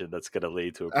situation that's going to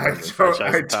lead to a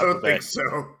I don't think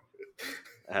so.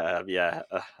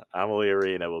 Amalie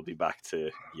Arena will be back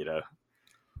to,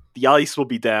 the ice will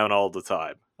be down all the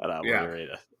time at Amalie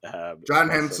Arena. John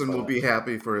Henson will be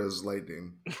happy for his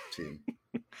Lightning team.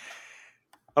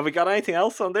 Have we got anything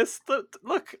else on this?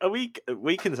 Look, we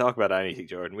can talk about anything,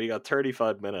 Jordan. We got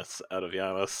 35 minutes out of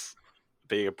Giannis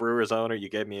being a Brewers owner. You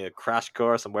gave me a crash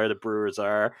course on where the Brewers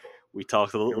are. We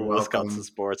talked a little Wisconsin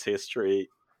sports history.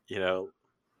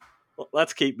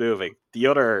 Let's keep moving. The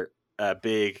other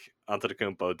big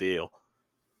Antetokounmpo deal.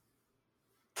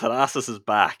 Thanasis is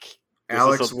back.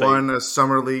 Alex won a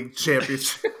summer league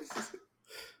championship.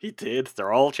 He did.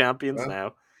 They're all champions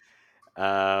now.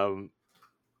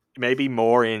 Maybe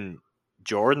more in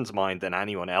Jordan's mind than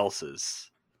anyone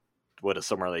else's. Would a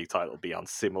summer league title be on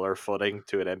similar footing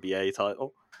to an NBA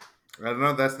title? I don't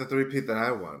know. That's the three-peat that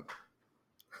I want.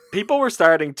 People were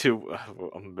starting to...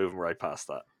 I'm moving right past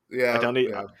that.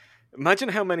 Yeah. Imagine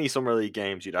how many summer league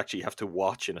games you'd actually have to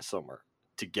watch in a summer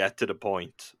to get to the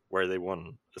point where they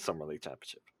won the summer league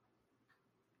championship.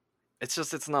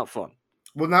 It's not fun.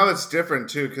 Well, now it's different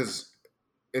too because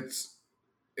it's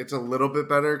a little bit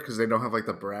better because they don't have like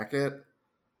the bracket.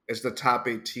 It's the top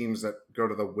 8 teams that go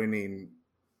to the winning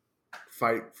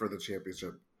fight for the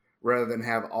championship rather than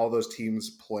have all those teams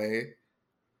play.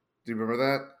 Do you remember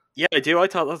that? Yeah, I do. I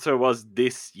thought that's what it was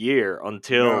this year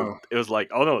until it was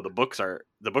like, oh no, the books are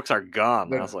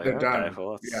gone. I was like, they're okay, done.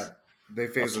 well, they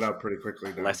phased it out pretty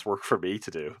quickly. Now. Less work for me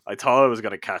to do. I thought I was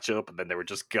going to catch up, and then they were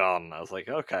just gone. I was like,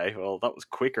 okay, well, that was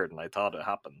quicker than I thought it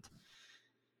happened.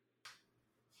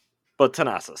 But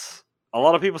Thanasis, a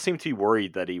lot of people seem to be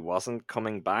worried that he wasn't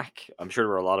coming back. I'm sure there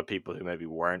were a lot of people who maybe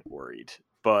weren't worried,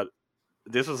 but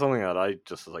this was something that I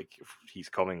just was like, if he's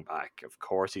coming back. Of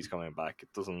course he's coming back. It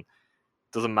doesn't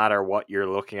doesn't matter what you're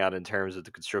looking at in terms of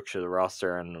the construction of the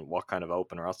roster and what kind of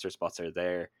open roster spots are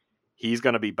there. He's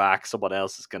going to be back. Someone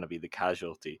else is going to be the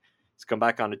casualty. He's come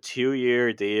back on a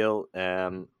 2-year deal.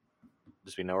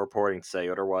 There's been no reporting to say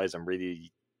otherwise.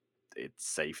 It's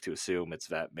safe to assume it's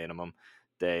vet minimum.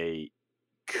 They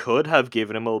could have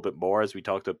given him a little bit more, as we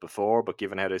talked about before, but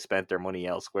given how they spent their money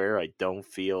elsewhere, I don't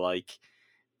feel like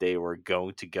they were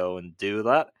going to go and do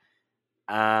that.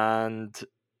 And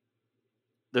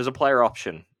there's a player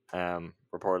option,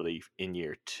 reportedly in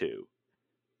year 2.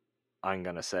 I'm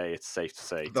gonna say it's safe to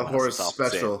say the horse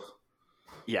special.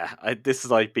 Yeah, this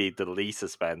might be the least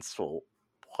suspenseful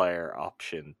player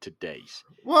option to date.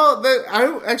 Well,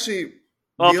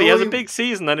 if he has a big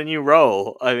season and a new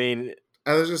role, I mean,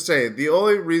 I was just saying the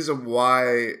only reason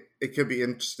why it could be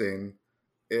interesting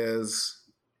is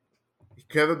he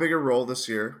could have a bigger role this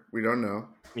year. We don't know.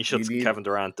 He shuts Kevin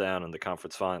Durant down in the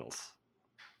conference finals.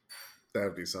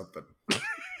 That'd be something.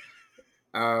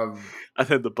 And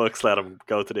then the Bucks let him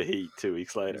go to the Heat 2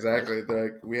 weeks later. Exactly. Right? They're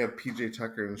like, we have PJ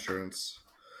Tucker insurance.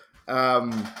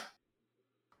 But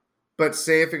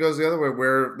say if it goes the other way,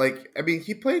 where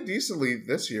he played decently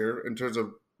this year in terms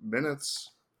of minutes,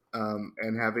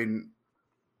 and having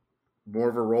more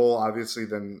of a role, obviously,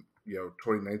 than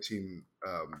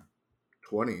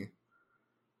 2019-20.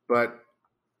 But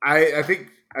I think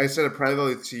I said it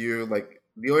privately to you. Like,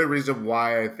 the only reason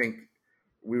why I think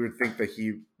we would think that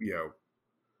he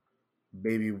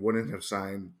maybe wouldn't have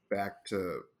signed back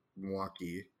to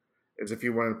Milwaukee is if he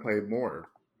wanted to play more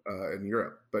in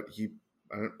Europe. But he's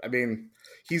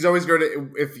always going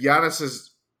to, if Giannis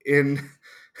is in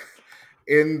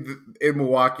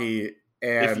Milwaukee,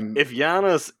 and if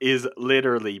Giannis is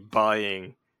literally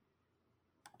buying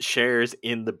shares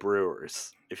in the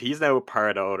Brewers, if he's now a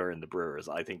part owner in the Brewers,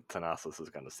 I think Thanasis is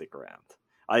going to stick around.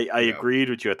 I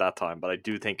agreed with you at that time, but I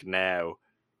do think now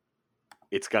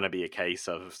it's going to be a case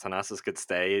of if Thanasis could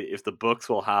stay, if the Bucks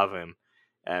will have him,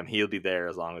 he'll be there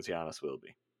as long as Giannis will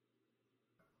be.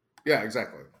 Yeah,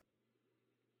 exactly.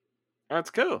 That's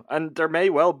cool. And there may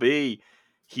well be,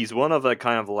 he's one of a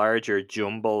kind of larger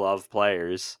jumble of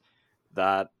players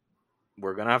that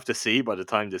we're going to have to see by the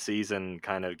time the season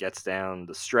kind of gets down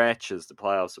the stretch as the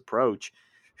playoffs approach,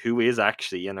 who is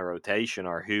actually in a rotation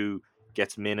or who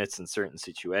gets minutes in certain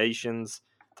situations.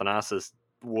 Thanasis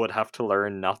would have to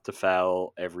learn not to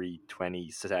foul every 20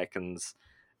 seconds.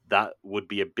 That would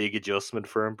be a big adjustment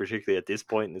for him, particularly at this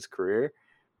point in his career.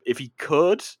 If he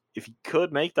could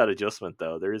make that adjustment,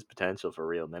 though, there is potential for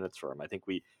real minutes for him. I think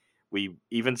we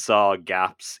even saw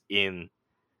gaps in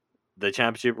the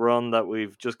championship run that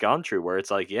we've just gone through where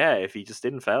it's like, yeah, if he just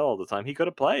didn't foul all the time, he could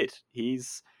have played.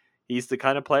 He's the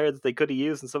kind of player that they could have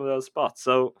used in some of those spots.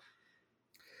 So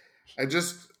I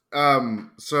just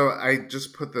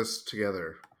put this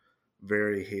together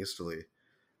very hastily.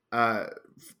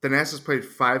 Thanasis played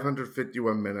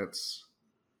 551 minutes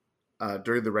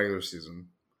during the regular season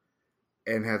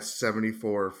and had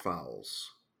 74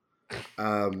 fouls.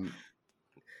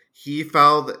 He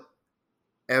fouled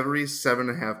every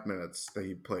 7.5 minutes that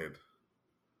he played.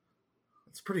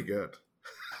 That's pretty good.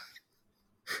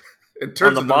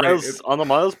 On the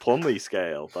Miles Plumlee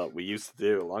scale that we used to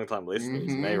do, a long time listeners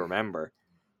may remember,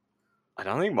 I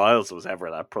don't think Miles was ever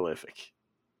that prolific.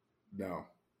 No,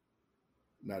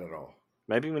 not at all.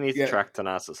 Maybe we need to track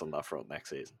Thanasis on that front next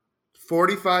season.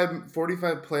 45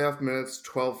 playoff minutes,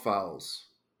 12 fouls.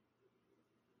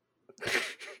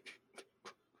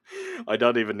 I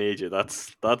don't even need you.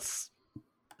 That's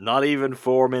not even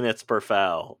 4 minutes per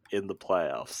foul in the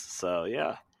playoffs. So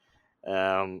yeah.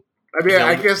 I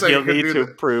guess I could need to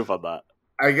improve on that.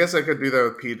 I guess I could do that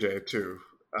with PJ too,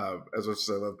 as much as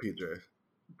I love PJ.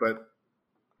 But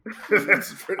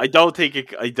that's I don't think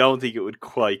it would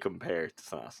quite compare to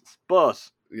Thanasis. But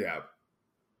yeah,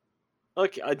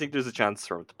 look, I think there's a chance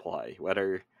for him to play.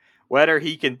 Whether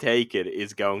he can take it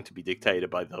is going to be dictated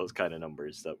by those kind of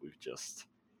numbers that we just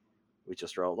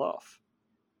rolled off.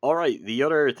 All right, the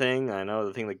other thing, I know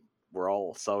the thing that we're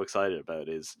all so excited about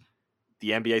is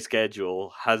the NBA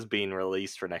schedule has been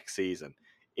released for next season.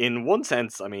 In one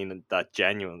sense, I mean, that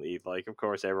genuinely, of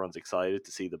course, everyone's excited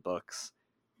to see the Bucks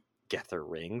get their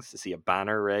rings, to see a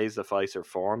banner raised at Fiserv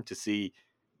Forum, to see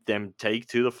them take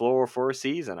to the floor for a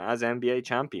season as NBA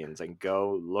champions and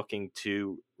go looking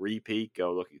to repeat,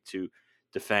 go looking to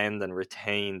defend and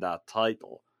retain that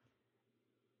title.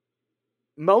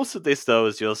 Most of this, though,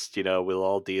 is just, we'll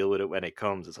all deal with it when it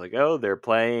comes. It's like, oh, they're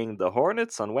playing the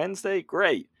Hornets on Wednesday?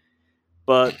 Great.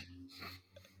 But,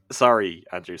 sorry,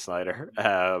 Andrew Snyder.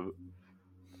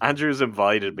 Andrew's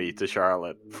invited me to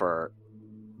Charlotte for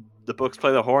the Bucks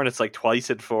play the Hornets like twice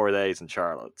in 4 days in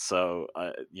Charlotte. So,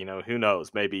 who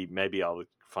knows? Maybe I'll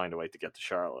find a way to get to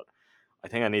Charlotte. I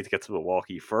think I need to get to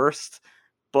Milwaukee first.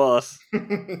 But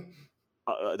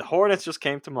the Hornets just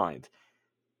came to mind.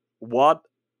 What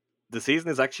the season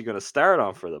is actually going to start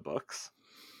on for the Bucks,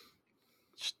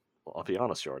 I'll be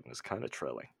honest, Jordan, is kind of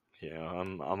thrilling.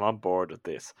 I'm on board with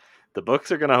this. The Bucks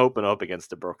are going to open up against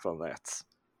the Brooklyn Nets.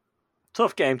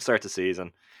 Tough game to start the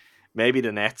season. Maybe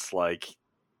the Nets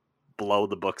blow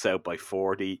the Bucks out by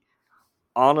 40.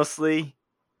 Honestly,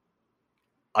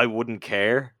 I wouldn't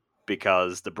care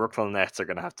because the Brooklyn Nets are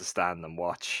going to have to stand and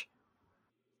watch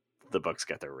the Bucks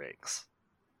get their rings.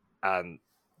 And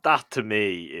that to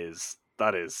me is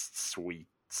sweet,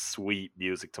 sweet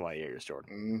music to my ears,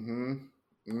 Jordan.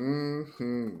 What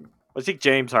do you think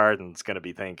James Harden's going to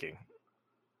be thinking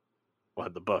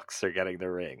when the Bucks are getting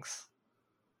their rings?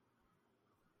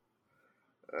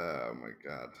 Oh my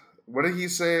God. What did he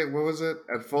say? What was it?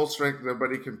 At full strength,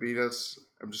 nobody can beat us.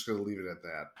 I'm just going to leave it at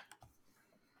that.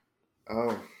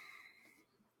 Oh.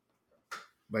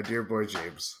 My dear boy,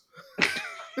 James.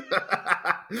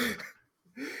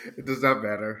 It does not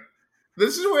matter.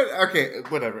 This is what. Okay,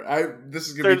 whatever. This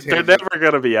is gonna be. They're never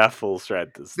gonna be at full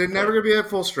strength. They're never gonna be at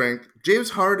full strength.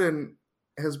 James Harden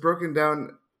has broken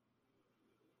down.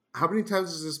 How many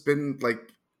times has this been?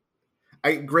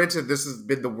 Granted, this has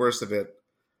been the worst of it.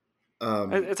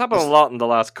 It's happened a lot in the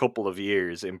last couple of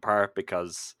years, in part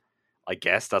because I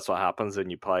guess that's what happens when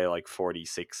you play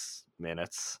 46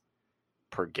 minutes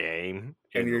per game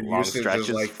and your long usage stretches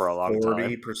is for a long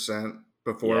 40%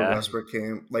 before Westbrook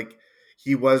came.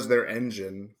 He was their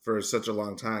engine for such a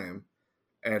long time,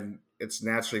 and it's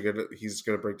naturally good. He's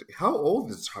going to break. How old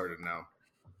is Harden now?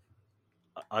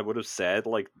 I would have said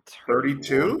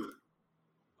 32.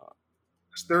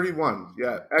 He's 31.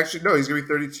 Yeah, actually, no. He's going to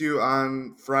be 32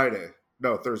 on Friday.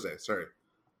 No, Thursday. Sorry.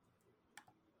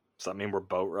 Does that mean we're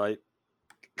both right?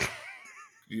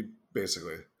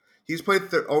 Basically, he's played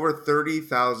over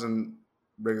 30,000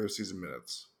 regular season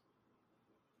minutes,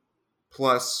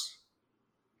 plus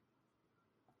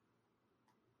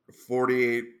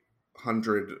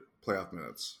 4,800 playoff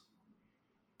minutes.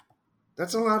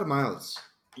 That's a lot of miles.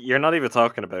 You're not even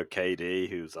talking about KD,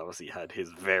 who's obviously had his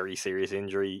very serious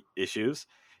injury issues.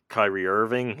 Kyrie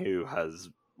Irving, who has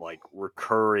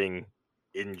recurring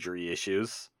injury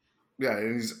issues. Yeah,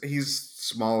 and he's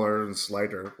smaller and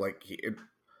slighter.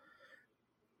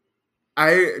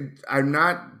 I'm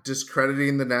not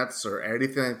discrediting the Nets or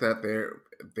anything like that.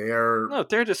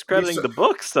 They're discrediting the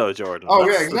Bucks though, Jordan. Oh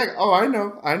yeah, exactly. Oh, I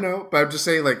know. But I'm just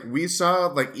saying, we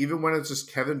saw even when it's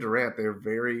just Kevin Durant, they're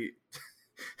very.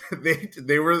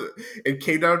 they were. It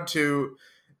came down to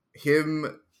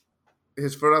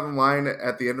his foot on the line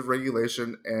at the end of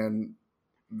regulation, and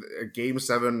Game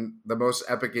 7, the most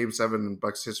epic Game 7 in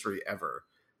Bucks history ever,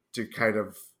 to kind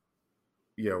of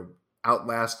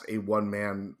outlast a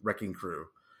one-man wrecking crew.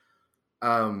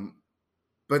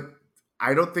 But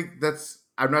I don't think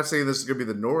I'm not saying this is going to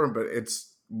be the norm, but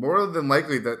it's more than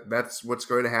likely that that's what's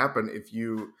going to happen if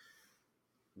you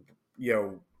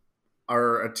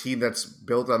are a team that's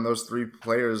built on those three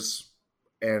players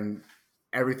and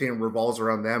everything revolves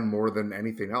around them more than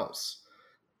anything else.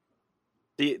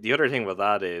 The other thing with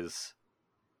that is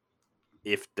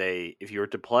if we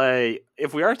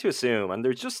are to assume, and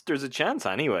there's a chance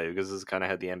anyway, because this is kind of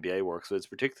how the NBA works, so it's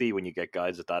particularly when you get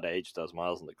guys at that age, those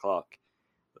miles on the clock,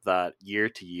 that year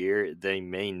to year they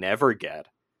may never get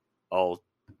all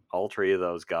three of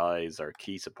those guys or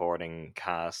key supporting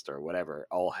cast or whatever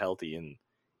all healthy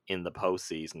in the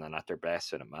postseason and at their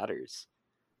best when it matters.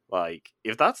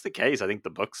 If that's the case, I think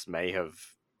the Bucks may have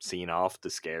seen off the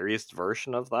scariest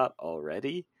version of that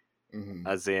already. Mm-hmm.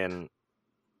 As in,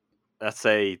 let's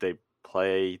say they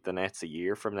play the Nets a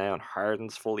year from now and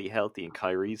Harden's fully healthy and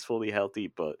Kyrie's fully healthy,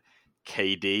 but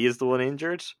KD is the one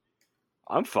injured.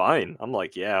 I'm fine. I'm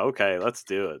yeah, okay, let's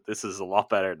do it. This is a lot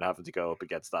better than having to go up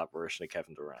against that version of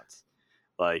Kevin Durant.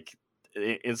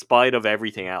 In spite of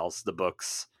everything else, the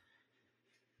Bucks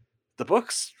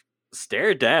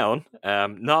stared down,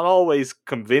 not always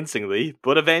convincingly,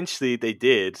 but eventually they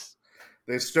did.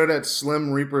 They stood at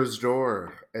Slim Reaper's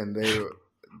door, and they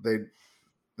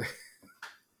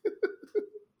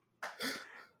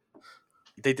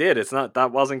they did.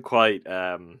 That wasn't quite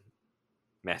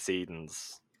Mess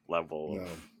Eden's level of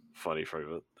funny for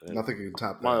it. Nothing can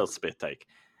top that. Mild spit take.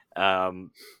 The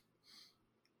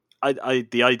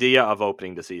idea of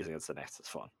opening the season against the Nets is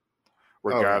fun,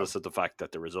 regardless of the fact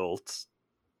that the results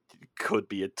could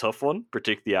be a tough one,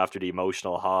 particularly after the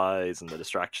emotional highs and the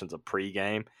distractions of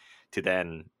pre-game, to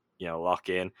then lock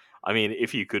in. I mean,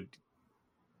 if you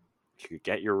you could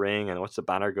get your ring and watch the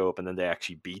banner go up, and then they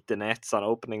actually beat the Nets on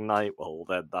opening night. Well,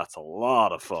 that's a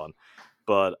lot of fun.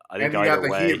 But I think and you got either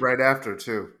the way, Heat right after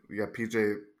too. You got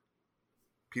PJ.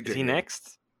 is he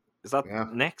next? Is that Yeah.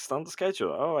 next on the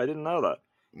schedule? Oh, I didn't know that.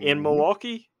 In Mhm.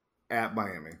 Milwaukee? At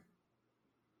Miami.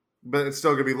 But it's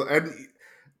still going to be... And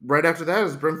right after that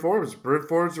is Bryn Forbes. Bryn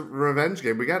Forbes' revenge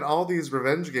game. We got all these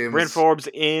revenge games. Bryn Forbes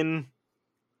in...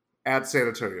 At San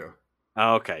Antonio.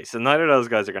 Okay, so neither of those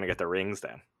guys are going to get the rings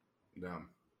then. No.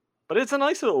 But it's a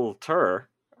nice little tour.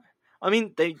 I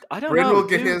mean, I don't Bryn know. will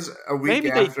get his a week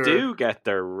maybe after. They do get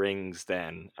their rings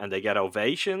then, and they get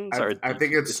ovations. I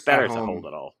think it's better at to home. hold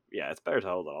it all. Yeah, it's better to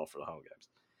hold it all for the home games.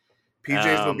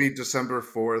 PJ's will be December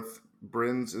 4th.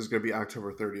 Bryn's is going to be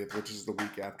October 30th, which is the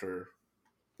week after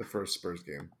the first Spurs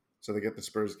game. So they get the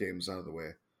Spurs games out of the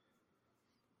way.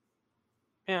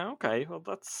 Yeah, okay. Well,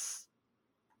 that's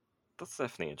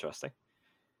definitely interesting.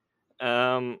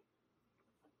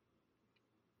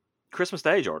 Christmas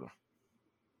Day, Jordan.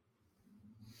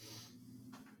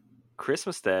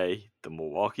 Christmas Day, the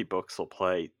Milwaukee Bucks will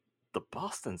play the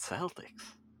Boston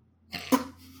Celtics.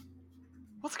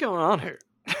 What's going on here?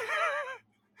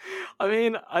 I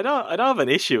mean, I don't have an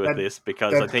issue with this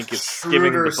because I think it's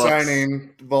giving the Bucks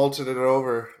signing vaulted it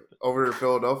over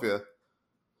Philadelphia.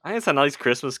 I think it's a nice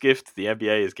Christmas gift the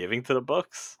NBA is giving to the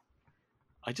Bucks.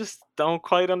 I just don't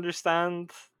quite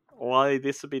understand why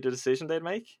this would be the decision they'd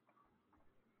make.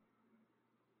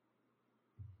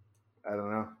 I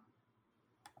don't know.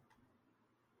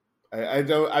 I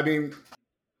don't. I mean,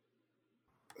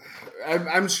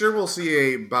 I'm sure we'll see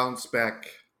a bounce back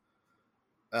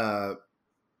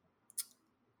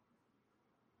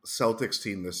Celtics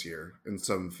team this year in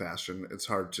some fashion. It's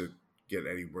hard to get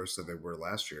any worse than they were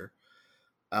last year,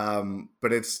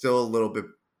 but it's still a little bit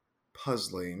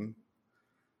puzzling.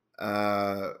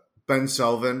 Ben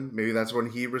Sullivan, maybe that's when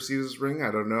he receives his ring.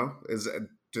 I don't know.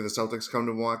 Do the Celtics come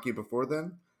to Milwaukee before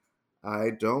then?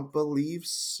 I don't believe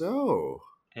so.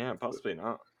 Yeah, possibly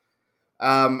not.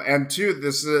 And two,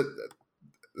 this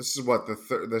is what the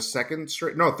third straight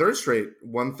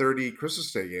 1:30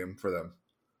 Christmas Day game for them,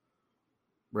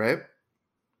 right?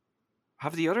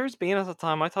 Have the others been at the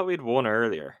time? I thought we'd won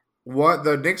earlier. What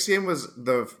the Knicks game was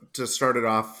to start it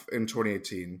off in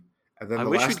 2018, and then I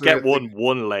wish we'd get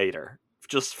one later.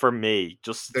 Just for me,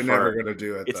 never gonna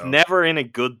do it. It's never in a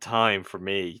good time for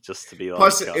me, just to be like.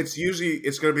 Plus,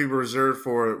 it's going to be reserved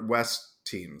for West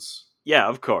teams. Yeah,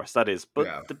 of course that is.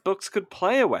 But the Bucks could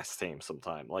play a West team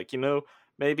sometime. Like,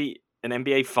 maybe an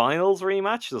NBA Finals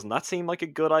rematch. Doesn't that seem like a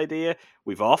good idea?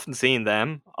 We've often seen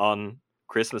them on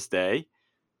Christmas Day.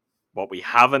 What we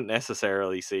haven't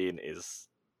necessarily seen is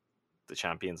the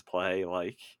champions play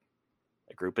like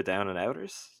a group of down and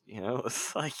outers.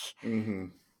 It's like. Mm-hmm.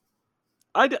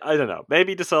 I don't know.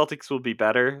 Maybe the Celtics will be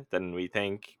better than we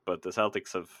think, but the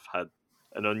Celtics have had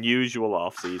an unusual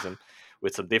offseason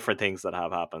with some different things that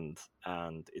have happened,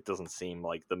 and it doesn't seem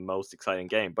like the most exciting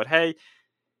game. But hey,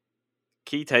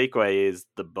 key takeaway is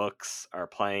the Bucks are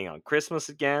playing on Christmas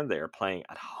again. They are playing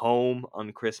at home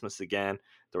on Christmas again.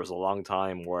 There was a long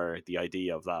time where the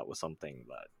idea of that was something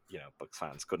that Bucks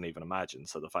fans couldn't even imagine.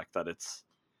 So the fact that it's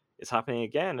happening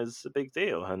again is a big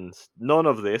deal, and none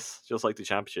of this, just like the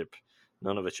championship,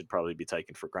 none of it should probably be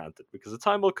taken for granted, because the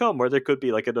time will come where there could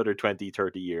be like another 20,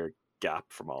 30-year gap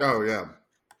from all of this.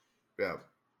 Yeah.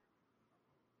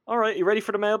 All right, you ready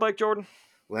for the mailbag, Jordan?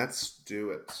 Let's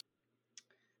do it.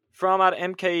 From at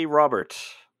MK Robert,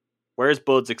 where's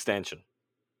Bud's extension?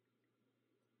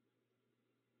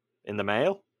 In the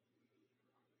mail?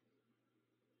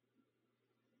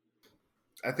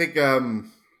 I think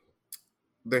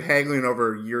they're haggling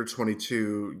over year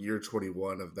 22, year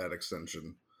 21 of that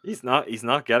extension. He's not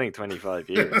getting 25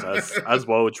 years, as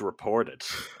Woj reported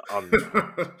on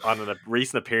a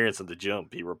recent appearance on The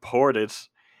Jump. He reported,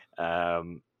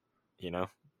 Mike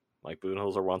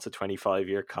Budenholzer wants a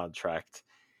 25-year contract.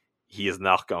 He is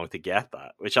not going to get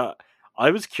that, which I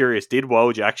was curious. Did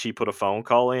Woj actually put a phone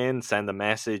call in, send a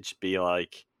message, be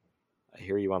like, I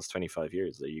hear he wants 25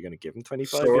 years. Are you going to give him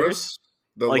 25 years?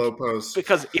 The low post.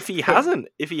 Because if he hasn't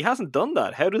done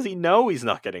that, how does he know he's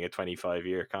not getting a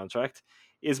 25-year contract?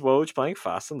 Is Woj playing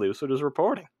fast and loose with his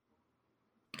reporting?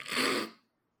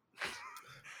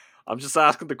 I'm just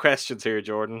asking the questions here,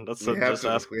 Jordan. Just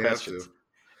asking questions.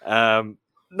 I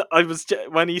was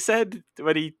when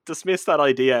he dismissed that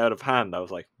idea out of hand, I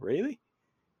was like, really?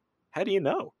 How do you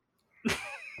know?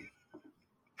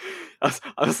 I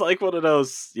was like one of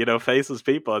those, faceless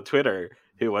people on Twitter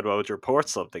who, when Woj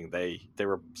reports something, they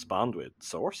respond with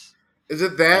source. Is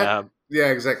it that? Yeah,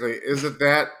 exactly. Is it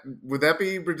that? Would that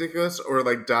be ridiculous? Or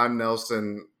like Don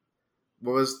Nelson,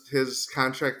 what was his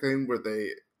contract thing where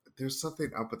there's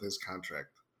something up with his contract.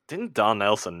 Didn't Don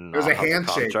Nelson There's not a have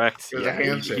handshake. a contract? There's a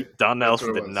handshake. Don That's Nelson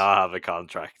what it did was. not have a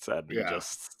contract, and he Yeah.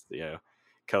 just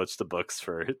coached the Bucks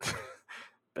for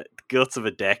the guts of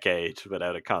a decade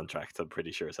without a contract. I'm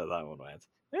pretty sure is how that one went.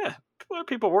 Yeah, what are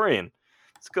people worrying?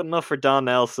 It's good enough for Don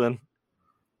Nelson.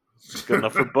 It's good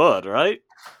enough for Bud, right?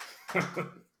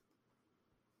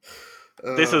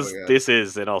 This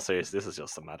is in all seriousness, this is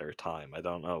just a matter of time. I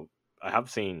don't know. I have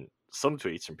seen some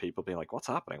tweets from people being like, "What's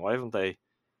happening? Why haven't they?"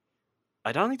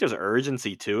 I don't think there's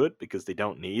urgency to it because they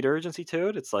don't need urgency to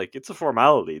it. It's like it's a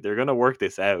formality. They're gonna work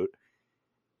this out.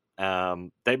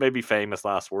 They may be famous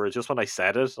last words. Just when I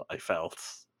said it, I felt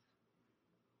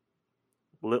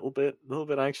a little bit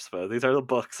anxious about it. These are the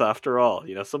Bucks after all.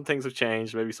 Some things have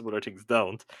changed, maybe some other things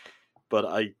don't. But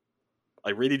I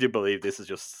really do believe this is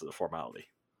just a formality.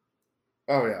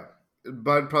 Oh yeah,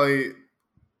 Bud probably.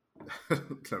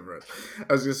 Never mind.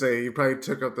 I was gonna say he probably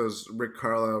took up those Rick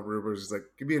Carlisle rumors. He's like,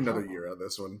 give me another year on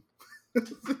this one.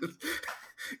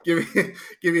 give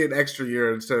me an extra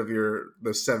year instead of the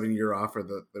 7-year offer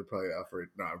that they're probably offering.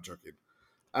 No, I'm joking.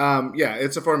 Yeah,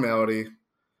 it's a formality.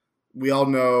 We all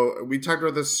know. We talked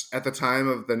about this at the time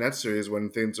of the Nets series when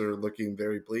things are looking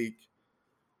very bleak.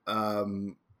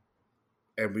 And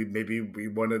we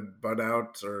wanted Bud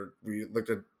out, or we looked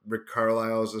at Rick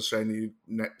Carlisle as a shiny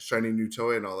new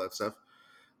toy and all that stuff.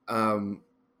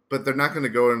 But they're not going to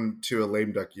go into a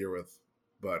lame duck year with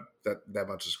Bud. That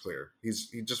much is clear. He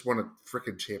just won a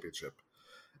freaking championship.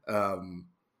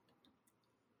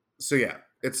 So yeah,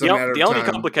 it's a matter of time. The only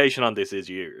complication on this is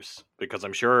years, because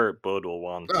I'm sure Bud will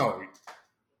want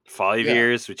 5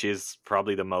 years, which is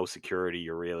probably the most security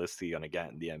you're realistically going to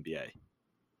get in the NBA.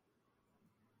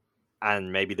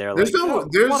 And maybe they're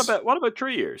what about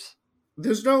 3 years?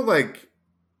 There's no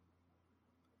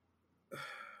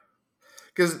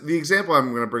because the example I'm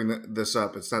going to bring this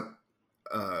up, it's not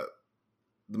the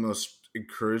most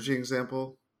encouraging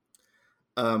example,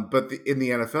 but in the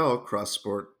NFL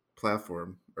cross-sport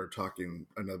platform, or talking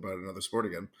about another sport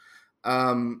again,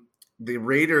 the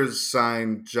Raiders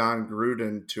signed John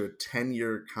Gruden to a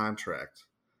 10-year contract.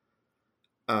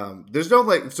 There's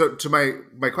no so to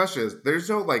my question is, there's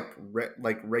no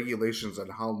regulations on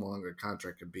how long a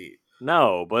contract could be.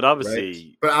 No, but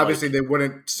obviously, right? They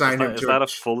wouldn't sign him. Is that a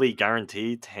fully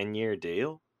guaranteed 10-year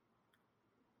deal?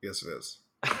 Yes, it is.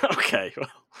 Okay, well,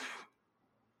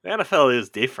 the NFL is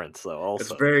different, so also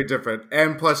it's very different.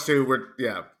 And plus, two,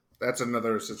 that's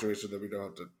another situation that we don't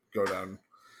have to go down.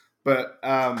 But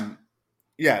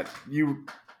you're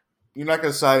not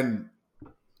going to sign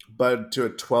Bud to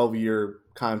a 12-year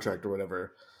contract or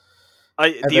whatever.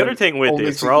 The other thing with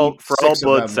this, for all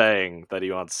Bud saying that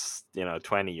he wants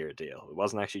 20-year deal, it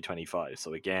wasn't actually 25.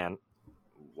 So again,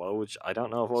 I don't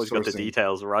know if Woj got the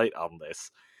details right on this.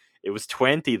 It was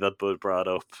 20 that Bud brought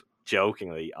up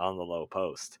jokingly on the low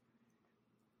post.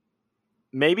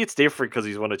 Maybe it's different because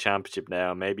he's won a championship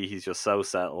now. Maybe he's just so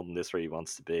settled in this where he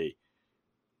wants to be.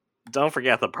 Don't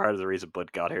forget that part of the reason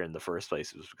Bud got here in the first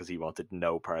place was because he wanted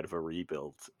no part of a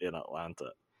rebuild in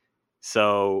Atlanta.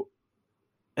 So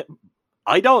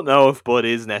I don't know if Bud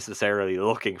is necessarily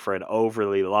looking for an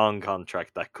overly long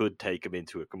contract that could take him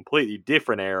into a completely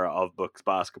different era of Bucks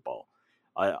basketball.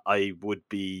 I'd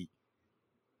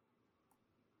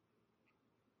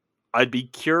be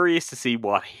curious to see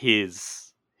what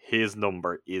his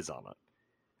number is on it.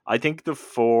 I think the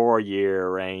 4-year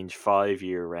range,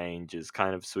 5-year range is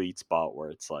kind of sweet spot where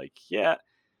it's like, yeah,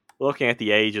 looking at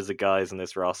the ages of guys in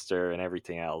this roster and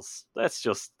everything else, let's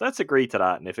agree to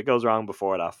that. And if it goes wrong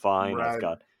before that, fine. Right. I've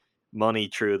got money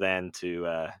through then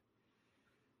to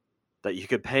that you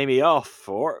could pay me off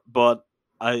for. But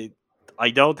I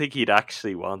don't think he'd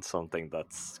actually want something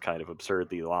that's kind of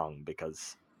absurdly long,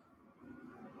 because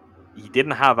he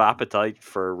didn't have appetite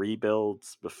for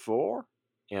rebuilds before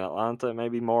in Atlanta.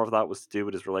 Maybe more of that was to do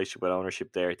with his relationship with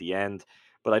ownership there at the end.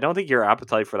 But I don't think your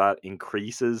appetite for that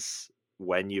increases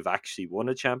when you've actually won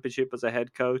a championship as a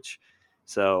head coach.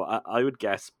 So I would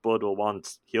guess Bud will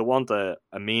want a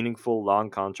meaningful long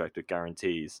contract with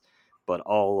guarantees. But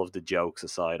all of the jokes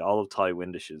aside, all of Ty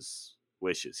Windish's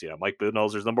wishes, Mike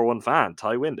Budenholzer's number one fan,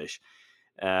 Ty Windish,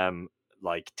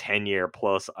 10-year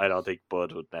plus, I don't think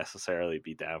Bud would necessarily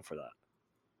be down for that.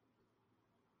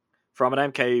 From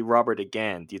an MK Robert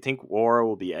again, do you think Wara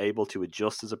will be able to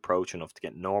adjust his approach enough to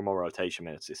get normal rotation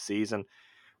minutes this season?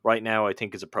 Right now, I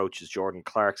think his approach is Jordan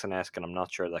Clarkson-esque, and I'm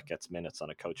not sure that gets minutes on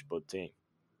a Coach Bud team.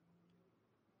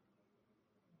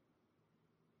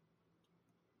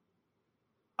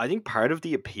 I think part of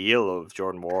the appeal of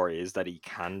Jordan Wara is that he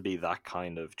can be that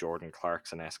kind of Jordan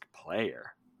Clarkson-esque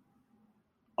player.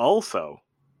 Also,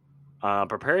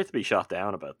 prepare to be shot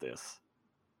down about this.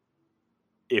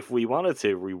 if we wanted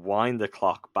to rewind the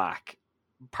clock back,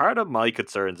 part of my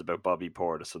concerns about Bobby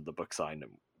Portis when the Bucks signed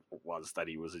him was that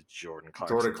he was a Jordan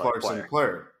Clarkson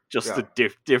player. Just a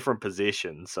different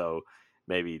position. So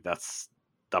maybe that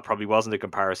probably wasn't a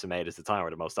comparison made at the time or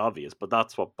the most obvious, but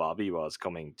that's what Bobby was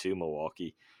coming to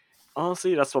Milwaukee.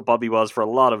 Honestly, that's what Bobby was for a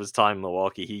lot of his time in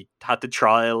Milwaukee. He had to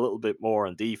try a little bit more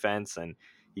on defense, and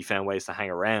he found ways to hang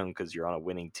around because you're on a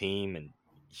winning team. And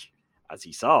as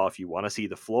he saw, if you want to see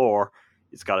the floor,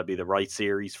 it's got to be the right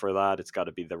series for that. It's got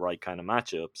to be the right kind of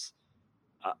matchups.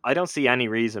 I don't see any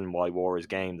reason why Warriors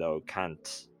game, though,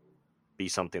 can't be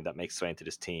something that makes its way into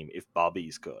this team if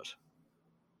Bobby's good.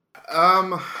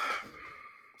 I'm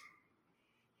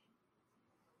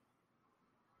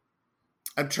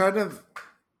trying to,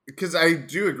 because I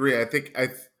do agree. I think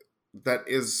that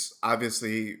is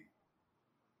obviously,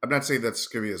 I'm not saying that's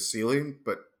going to be a ceiling,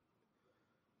 but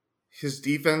his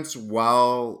defense,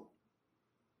 while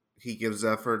he gives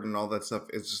effort and all that stuff,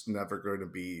 is just never going to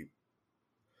be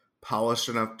polished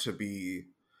enough to be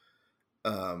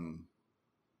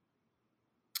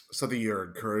something you're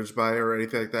encouraged by or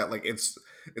anything like that. Like it's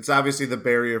obviously the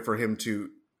barrier for him to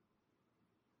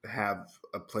have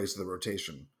a place in the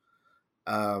rotation.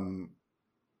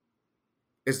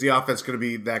 Is the offense going to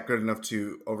be that good enough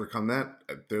to overcome that?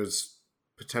 There's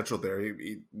potential there.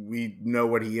 We know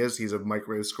what he is. He's a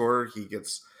microwave scorer. He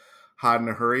gets hot in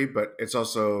a hurry, but it's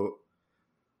also,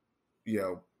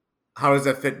 how does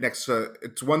that fit next to?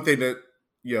 It's one thing to,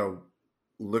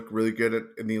 look really good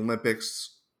in the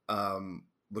Olympics,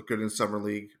 look good in Summer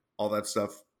League, all that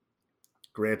stuff.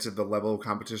 Granted, the level of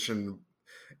competition,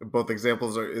 both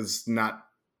examples is not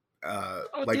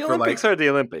like the Olympics are the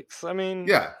Olympics. I mean,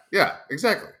 yeah,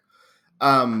 exactly.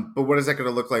 But what is that going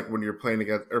to look like when you're playing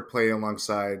against or playing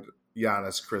alongside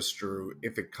Giannis, Chris, Drew,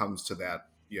 if it comes to that?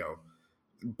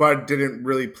 Bud didn't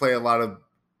really play a lot of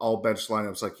all bench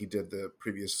lineups like he did the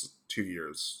previous 2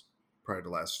 years prior to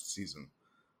last season.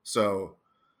 So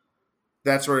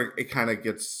that's where it kind of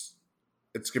gets.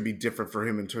 It's going to be different for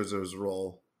him in terms of his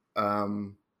role. I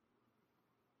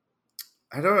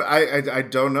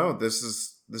don't know. This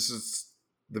is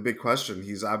the big question.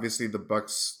 He's obviously the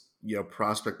Bucks,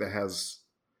 prospect that has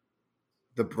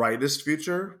the brightest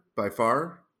future by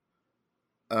far.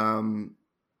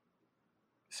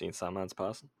 Seen Sandman's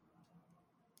passing?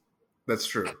 That's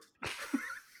true.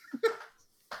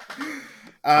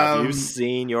 Have you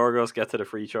seen Yorgos get to the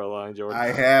free throw line, Jordan? I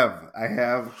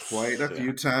have quite a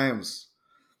few times.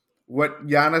 What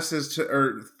Thanasis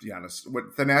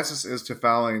is to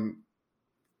fouling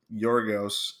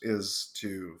Yorgos is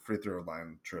to free throw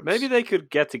line trips. Maybe they could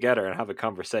get together and have a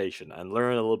conversation and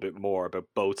learn a little bit more about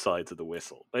both sides of the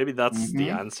whistle. Maybe that's the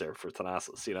answer for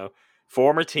Thanasis,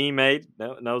 Former teammate,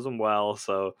 knows him well,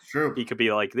 so true. He could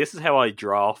be like, this is how I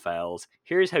draw fouls.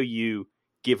 Here's how you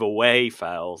give away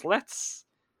fouls. Let's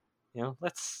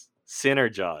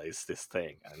synergize this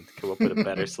thing and come up with a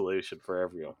better solution for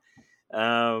everyone.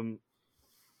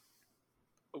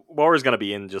 Warriors going to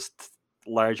be in just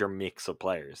larger mix of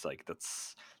players. Like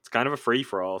it's kind of a free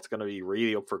for all. It's going to be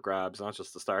really up for grabs, not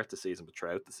just to start the season, but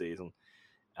throughout the season.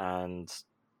 And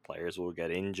players will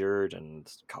get injured,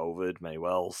 and COVID may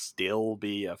well still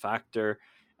be a factor.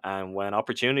 And when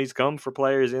opportunities come for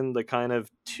players in the kind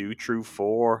of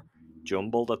 2-4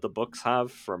 jumble that the Bucks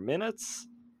have for minutes,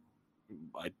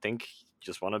 I think you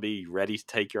just want to be ready to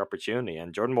take your opportunity.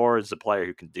 And Jordan Moore is a player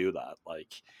who can do that.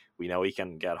 Like, we know he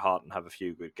can get hot and have a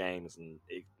few good games, and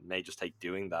it may just take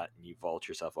doing that and you vault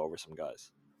yourself over some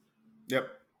guys. Yep.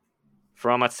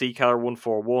 From at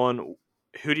CKeller141,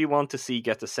 who do you want to see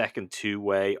get the second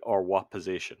two-way, or what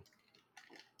position?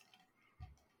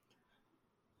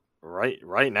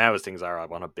 Right now, as things are, I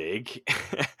want a big.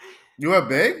 You want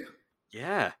big?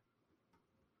 Yeah.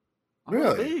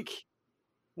 Really? Big.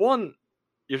 One,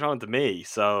 you're talking to me,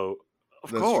 so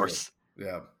of That's course. True.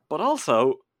 Yeah. But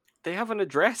also, they haven't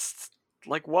addressed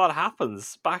what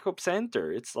happens backup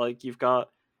center. It's like you've got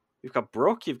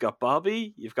Brooke, you've got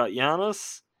Bobby, you've got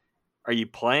Giannis. Are you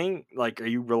playing? Are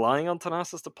you relying on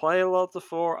Thanasis to play a lot of the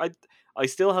four? I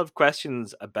still have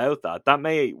questions about that. That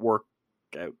may work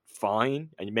out fine,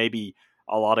 and maybe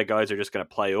a lot of guys are just going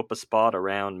to play up a spot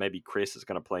around. Maybe Chris is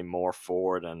going to play more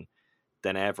forward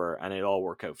than ever, and it'll all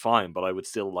work out fine. But I would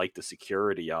still like the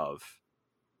security of,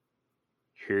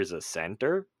 here's a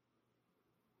center.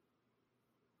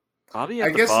 Bobby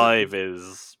at the 5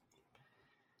 is.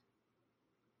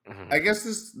 I guess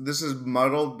this is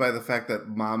muddled by the fact that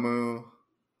Mamu.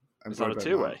 He's not a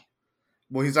two-way.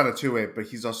 Well, he's not a two-way, but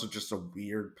he's also just a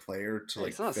weird player to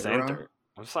he's not fit center. around.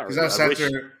 I'm sorry. He's not a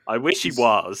center. I wish he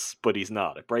was, but he's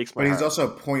not. It breaks my heart. But he's also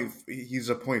a point. He's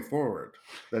a point forward.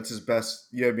 That's his best.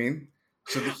 You know what I mean?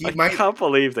 So I can't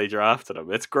believe they drafted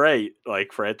him. It's great,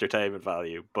 like for entertainment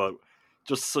value, but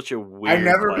just such a weird. I've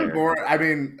never player been more. I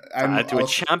mean, I'm add to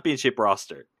also, a championship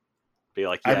roster. Be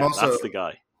like, I'm yeah, also, that's the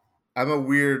guy. I'm a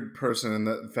weird person in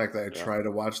the fact that I Yeah. try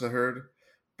to watch the Herd,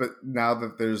 but now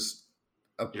that there's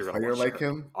a You're gonna player watch like the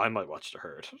Herd. him, I might watch the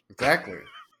Herd. exactly.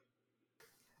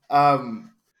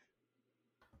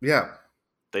 Yeah.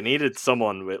 They needed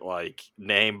someone with like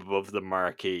name above the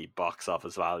marquee box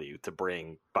office value to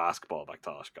bring basketball back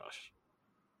to Oshkosh.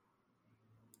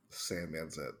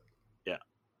 Sandman's it. Yeah.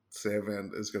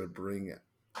 Sandman is going to bring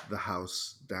the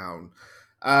house down.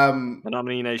 The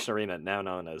Nominee Nation Arena, now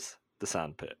known as the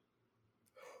Sand Pit.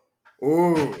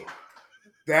 Ooh,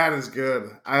 that is good.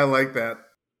 I like that.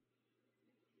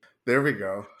 There we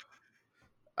go.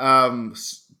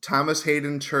 Thomas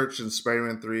Hayden Church in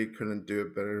Spider-Man 3 couldn't do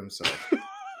it better himself.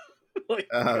 My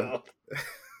God.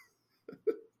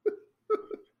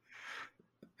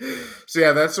 So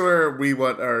yeah, that's where we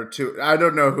want our two. I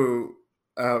don't know who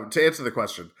to answer the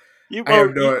question.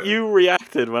 You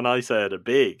reacted when I said a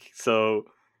big, so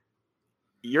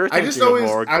you're thinking of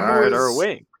more guard or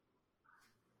wing.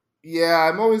 Yeah,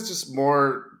 I'm always just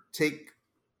more take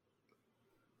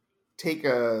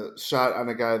a shot on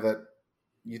a guy that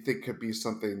you think could be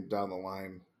something down the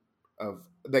line of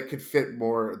that could fit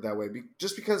more that way.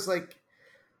 Just because, like,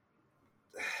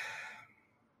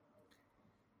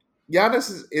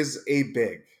 Giannis is a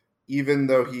big, even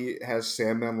though he has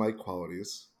Sandman-like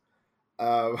qualities.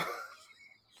 Wow.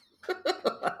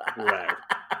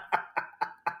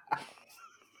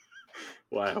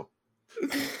 Wow.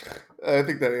 I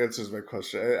think that answers my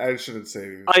question. I shouldn't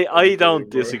say. I don't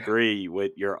disagree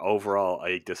with your overall.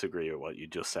 I disagree with what you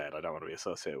just said. I don't want to be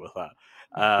associated with that.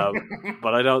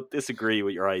 But I don't disagree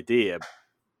with your idea.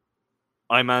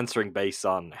 I'm answering based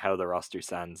on how the roster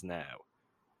stands now.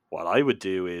 What I would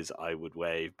do is I would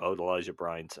waive both Elijah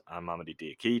Bryant and Mamadi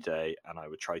Diakite, and I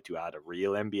would try to add a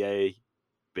real NBA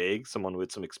big, someone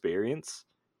with some experience.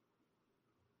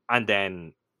 And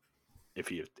then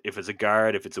if it's a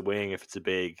guard, if it's a wing, if it's a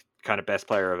big, kind of best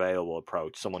player available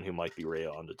approach, someone who might be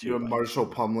real on the two-way. You have Marshall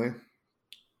Plumlee?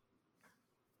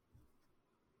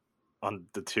 On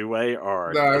the two-way,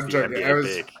 or no, I'm joking.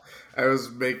 NBA I was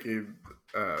making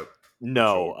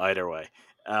no, either way.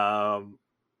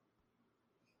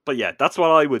 But yeah, that's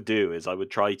what I would do, is I would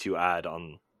try to add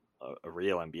on a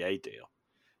real NBA deal,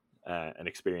 an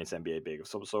experienced NBA big of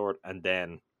some sort, and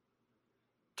then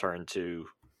turn to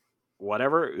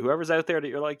whoever's out there that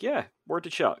you're like, yeah, worth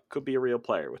a shot, could be a real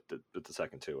player with the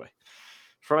second two-way.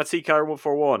 From at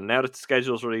CCar141, now that the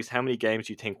schedule's released, how many games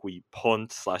do you think we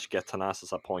punt / get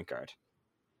Thanasis at point guard?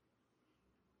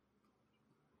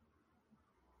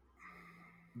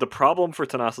 The problem for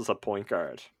Thanasis at point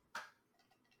guard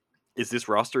is this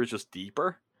roster is just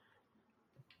deeper.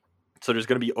 So there's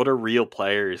going to be other real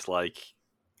players like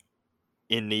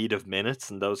in need of minutes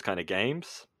in those kind of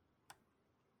games.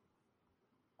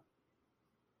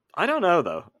 I don't know,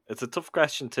 though. It's a tough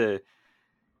question to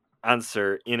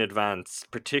answer in advance,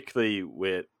 particularly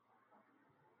with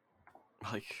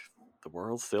like the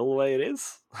world still the way it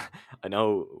is. I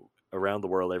know around the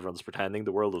world everyone's pretending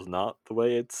the world is not the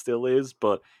way it still is,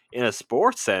 but in a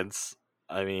sports sense,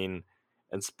 I mean,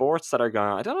 in sports that are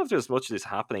going, I don't know if there's much of this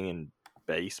happening in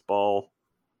baseball.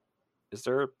 Is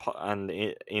there, and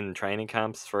in training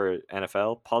camps for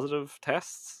NFL, positive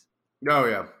tests? Oh,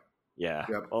 yeah. Yeah.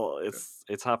 Yep. Well,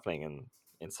 it's happening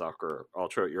in soccer all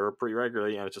throughout Europe pretty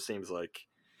regularly, and it just seems like,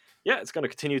 yeah, it's going to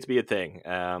continue to be a thing.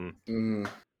 A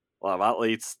lot of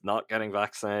athletes not getting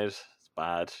vaccinated. It's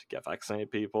bad. Get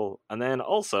vaccinated, people. And then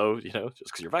also, just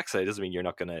because you're vaccinated doesn't mean you're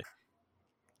not going to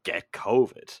get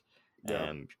COVID.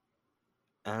 Yeah.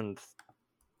 And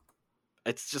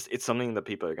it's something that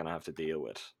people are going to have to deal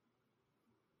with.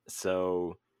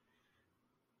 So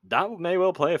that may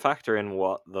well play a factor in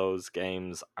what those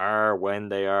games are, when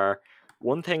they are.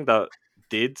 One thing that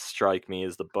did strike me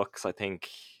is the Bucks, I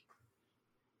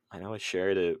know I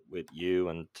shared it with you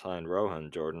and Ty and Rohan,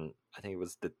 Jordan. I think it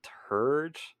was the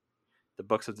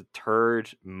Bucks have the third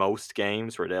most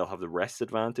games where they'll have the rest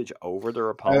advantage over their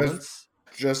opponents. I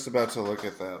was just about to look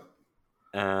at that.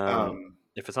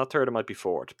 If it's not third, it might be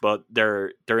fourth. But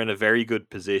they're in a very good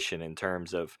position in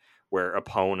terms of where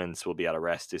opponents will be at a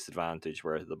rest disadvantage,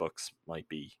 where the Bucks might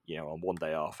be, on one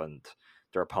day off, and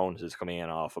their opponent is coming in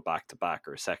off a back-to-back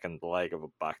or second leg of a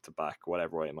back-to-back,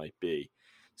 whatever way it might be.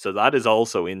 So that is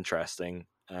also interesting.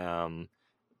 The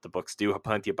Bucks do have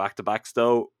plenty of back-to-backs,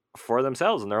 though, for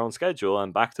themselves in their own schedule,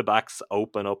 and back-to-backs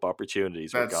open up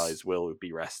opportunities where guys will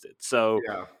be rested. So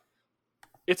yeah.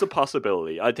 It's a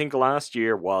possibility. I think last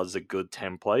year was a good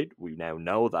template. We now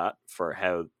know that for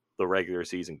how the regular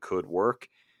season could work.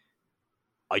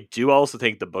 I do also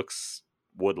think the Bucks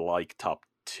would like top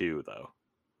 2 though.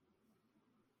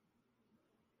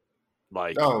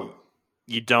 Like,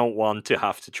 you don't want to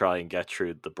have to try and get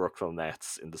through the Brooklyn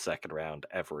Nets in the second round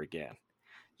ever again.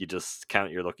 You just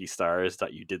count your lucky stars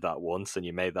that you did that once and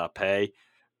you made that pay.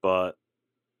 But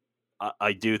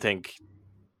I do think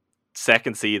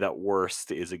second seed at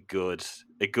worst is a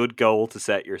good goal to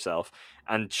set yourself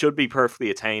and should be perfectly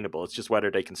attainable. It's just whether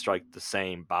they can strike the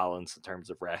same balance in terms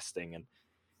of resting and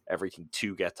everything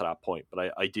to get to that point.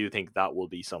 But I do think that will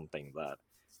be something that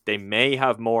they may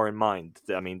have more in mind.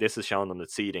 I mean, this has shown them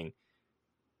that seeding,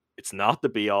 it's not the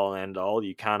be all and end all.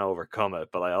 You can overcome it,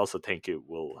 but I also think it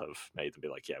will have made them be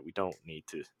like, yeah, we don't need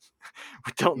to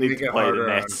play the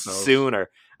Nets sooner.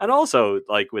 And also,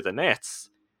 like with the Nets,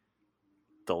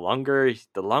 the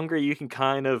longer you can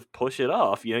kind of push it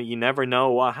off, you never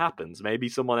know what happens. Maybe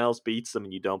someone else beats them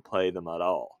and you don't play them at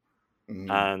all.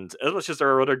 Mm-hmm. And as much as there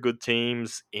are other good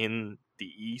teams in the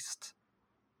East,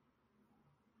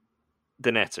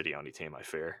 the Nets are the only team I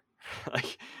fear.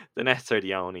 Like, the Nets are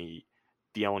the only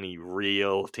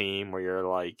real team where you're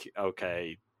like,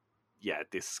 okay, yeah,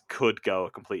 this could go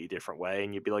a completely different way,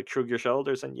 and you'd be like, shrug your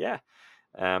shoulders, and yeah,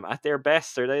 at their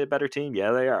best, are they a better team?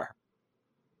 Yeah, they are.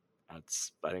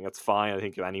 I think that's fine. I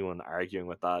think anyone arguing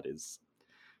with that is,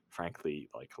 frankly,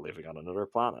 like living on another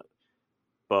planet.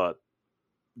 But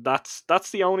that's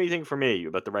the only thing for me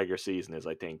about the regular season is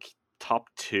I think top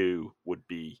 2 would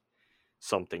be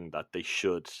something that they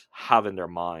should have in their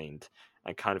mind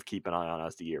and kind of keep an eye on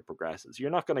as the year progresses.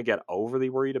 You're not going to get overly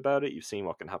worried about it. You've seen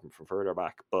what can happen from further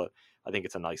back, but I think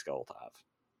it's a nice goal to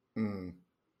have.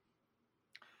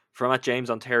 From at James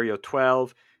Ontario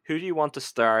 12, who do you want to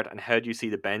start and how do you see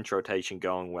the bench rotation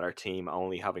going with our team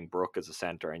only having Brook as a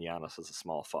center and Giannis as a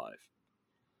small 5?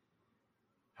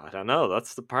 I don't know.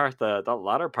 That's the part that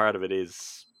latter part of it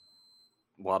is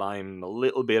what I'm a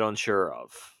little bit unsure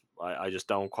of. I just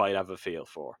don't quite have a feel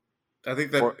for. I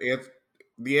think that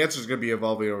the answer is going to be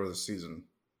evolving over the season.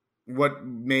 What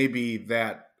may be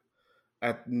that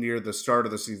at near the start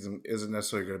of the season isn't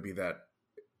necessarily going to be that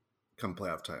come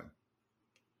playoff time.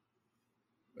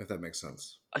 If that makes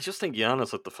sense. I just think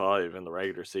Giannis at the 5 in the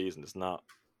regular season is not.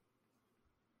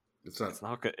 It's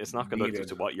not conducive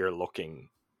to what you're looking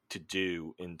to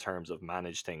do in terms of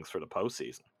manage things for the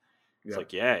postseason. It's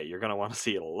like, yeah, you're going to want to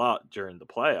see it a lot during the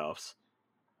playoffs.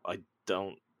 I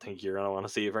don't think you're going to want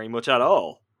to see it very much at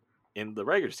all in the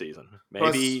regular season.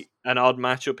 Maybe an odd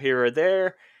matchup here or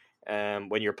there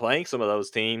when you're playing some of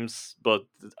those teams. But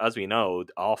as we know,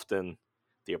 often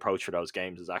the approach for those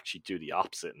games is actually do the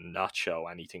opposite and not show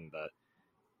anything that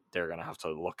they're going to have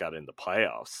to look at in the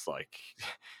playoffs. Like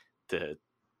the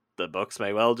Bucks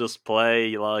may well just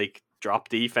play like drop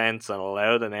defense and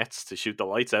allow the Nets to shoot the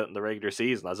lights out in the regular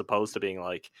season, as opposed to being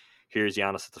like, here's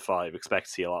Giannis at the 5, expect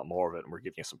to see a lot more of it, and we're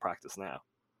giving you some practice now.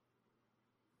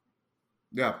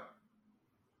 Yeah.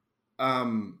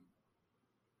 Who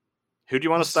do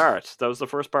you want to start? That was the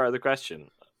first part of the question.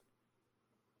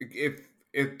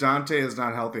 If Dante is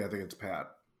not healthy, I think it's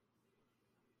Pat.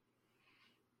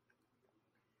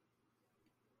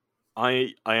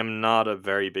 I am not a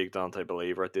very big Dante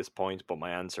believer at this point, but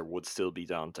my answer would still be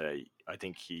Dante. I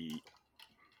think he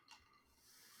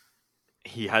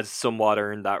has somewhat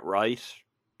earned that right.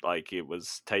 Like, it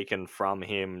was taken from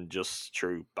him just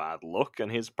through bad luck on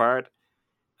his part.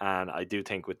 And I do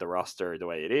think with the roster the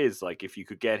way it is, like, if you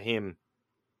could get him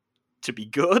to be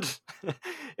good,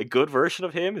 a good version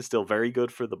of him is still very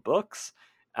good for the Bucks.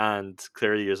 And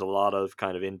clearly there's a lot of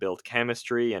kind of inbuilt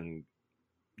chemistry, and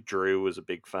Drew is a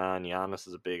big fan. Giannis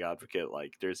is a big advocate.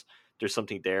 Like, there's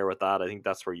something there with that. I think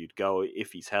that's where you'd go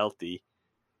if he's healthy.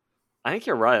 I think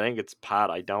you're right. I think it's Pat.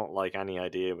 I don't like any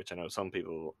idea, which I know some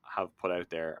people have put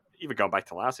out there, even going back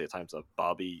to last year, times of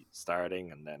Bobby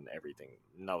starting and then everything.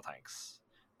 No thanks.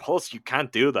 Plus, you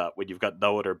can't do that when you've got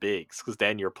no other bigs, because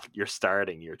then you're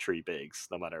starting your 3 bigs,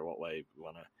 no matter what way you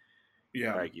want to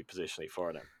argue positionally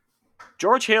for them.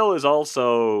 George Hill is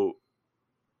also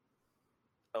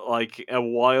like a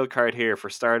wild card here for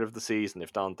start of the season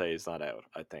if Dante is not out,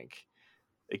 I think.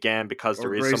 Again, because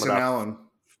there is some of that. Allen.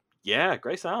 Yeah,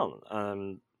 Grace Allen. I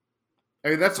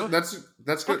mean, that's good.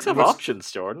 Bucks have options,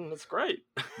 Jordan. That's great.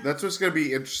 That's what's going to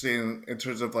be interesting in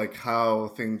terms of like how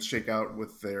things shake out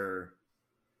with their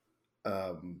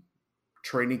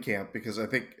training camp, because I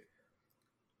think,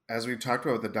 as we talked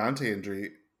about the Dante injury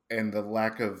and the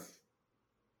lack of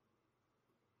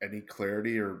any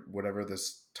clarity or whatever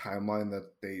this timeline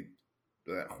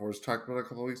that Horst talked about a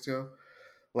couple of weeks ago,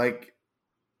 like,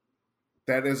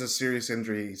 that is a serious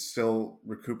injury. He's still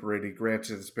recuperating.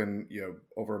 Granted, it's been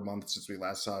over a month since we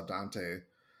last saw Dante.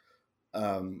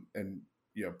 and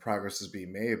progress is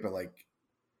being made, but like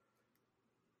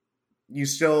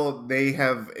they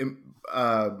have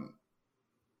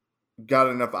got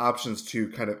enough options to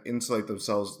kind of insulate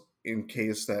themselves in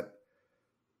case that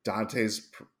Dante's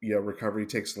recovery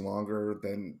takes longer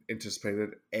than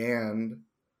anticipated, and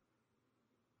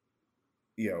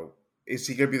is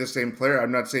he going to be the same player?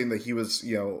 I'm not saying that he was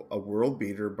a world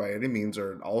beater by any means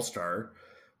or an all-star,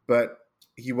 but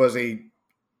he was a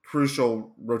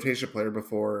crucial rotation player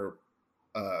before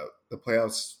the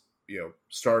playoffs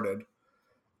started,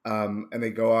 and they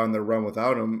go on their run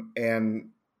without him. And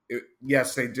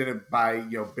yes, they did it by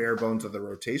bare bones of the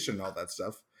rotation and all that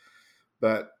stuff,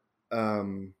 but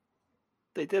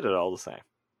they did it all the same.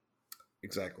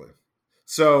 Exactly.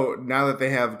 So now that they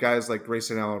have guys like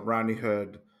Grayson Allen, Rodney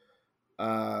Hood,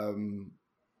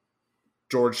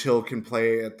 George Hill can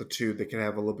play at the 2. They can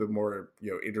have a little bit more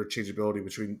interchangeability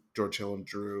between George Hill and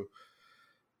Drew.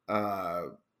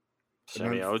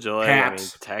 Semi Ojeleye, I mean,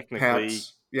 technically,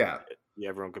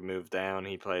 everyone could move down.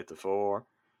 He played the 4.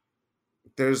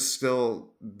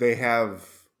 They have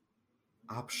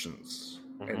options,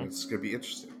 and it's going to be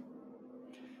interesting.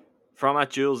 From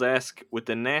at Jules-esque, with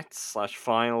the Nets /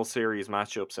 final series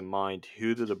matchups in mind,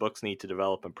 who do the Bucks need to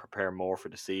develop and prepare more for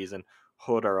the season?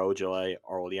 Hood or Ojeleye,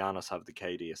 or will Giannis have the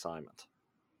KD assignment?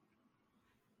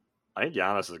 I think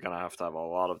Giannis is going to have a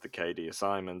lot of the KD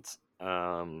assignment,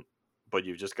 but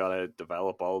you've just got to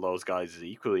develop all those guys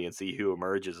equally and see who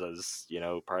emerges as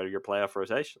part of your playoff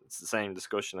rotation. It's the same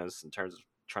discussion as in terms of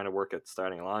trying to work at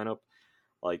starting lineup.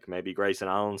 Like maybe Grayson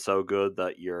Allen's so good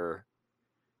that your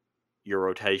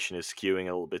rotation is skewing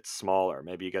a little bit smaller.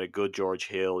 Maybe you get a good George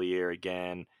Hill year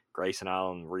again. Grayson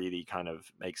Allen really kind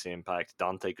of makes an impact.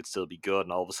 Dante could still be good,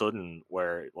 and all of a sudden,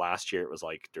 where last year it was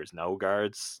like there's no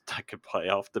guards that could play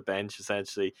off the bench,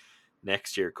 essentially,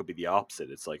 next year it could be the opposite.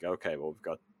 It's like, okay, well, we've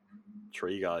got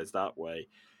 3 guys that way.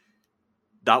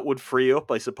 That would free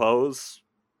up, I suppose,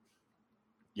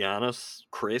 Giannis,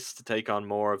 Chris to take on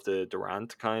more of the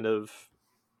Durant kind of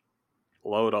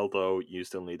load, although you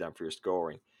still need them for your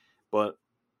scoring. But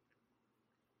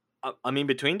I mean,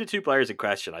 between the 2 players in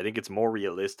question, I think it's more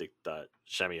realistic that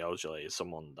Semi Ojeleye is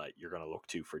someone that you're going to look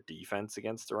to for defense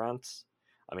against Durant.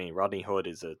 I mean, Rodney Hood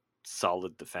is a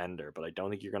solid defender, but I don't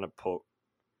think you're going to put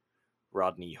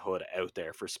Rodney Hood out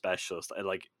there for specialists.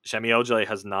 Like, Semi Ojeleye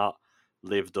has not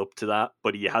lived up to that,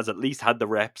 but he has at least had the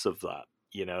reps of that.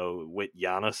 With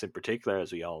Giannis in particular,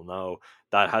 as we all know,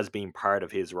 that has been part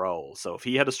of his role. So if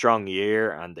he had a strong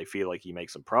year and they feel like he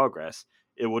makes some progress,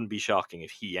 it wouldn't be shocking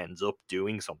if he ends up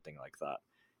doing something like that.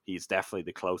 He's definitely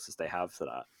the closest they have to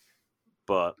that.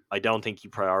 But I don't think you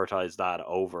prioritize that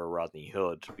over Rodney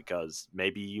Hood, because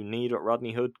maybe you need what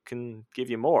Rodney Hood can give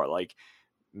you more. Like,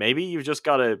 maybe you've just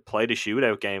got to play the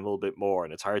shootout game a little bit more,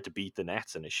 and it's hard to beat the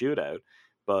Nets in a shootout.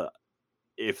 But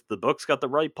if the Bucks got the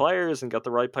right players and got the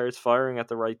right players firing at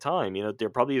the right time, they're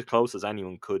probably as close as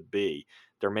anyone could be.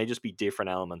 There may just be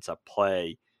different elements at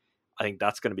play. I think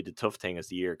that's going to be the tough thing as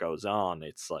the year goes on.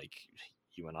 It's like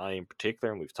you and I in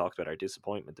particular, and we've talked about our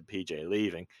disappointment in PJ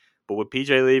leaving. But with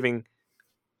PJ leaving,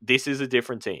 this is a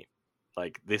different team.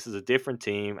 Like, this is a different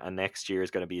team, and next year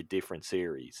is going to be a different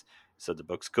series. So the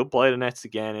Bucks could play the Nets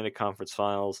again in a conference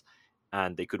finals,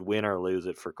 and they could win or lose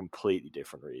it for completely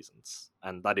different reasons.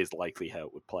 And that is likely how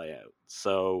it would play out.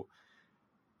 So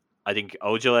I think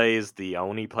Ojeleye is the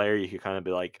only player you could kind of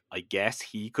be like, I guess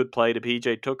he could play the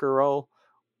PJ Tucker role,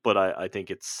 but I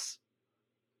think it's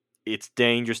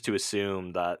dangerous to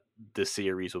assume that the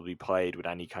series will be played with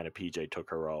any kind of PJ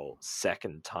Tucker role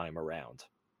second time around,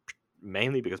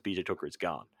 mainly because PJ Tucker is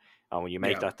gone. And when you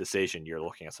make that decision, you're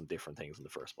looking at some different things in the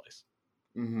first place.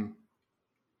 Mm-hmm.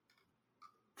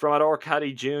 From Ador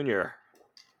Caddy Jr.,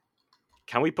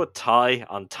 can we put Ty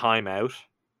on timeout?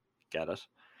 Get it?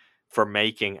 For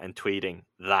making and tweeting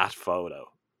that photo.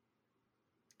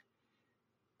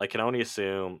 I can only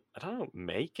assume, I don't know,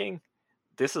 making?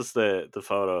 This is the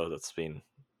photo that's been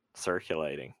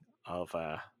circulating of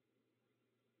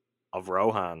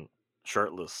Rohan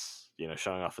shirtless,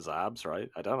 showing off his abs, right?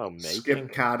 I don't know, making.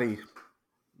 Skip Caddy.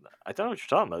 I don't know what you're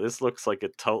talking about. This looks like a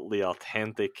totally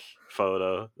authentic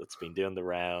photo that's been doing the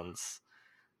rounds.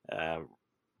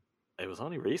 It was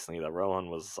only recently that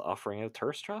Rohan was offering out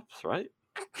thirst traps, right?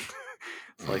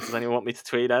 It's like, does anyone want me to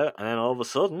tweet out? And then all of a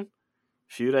sudden,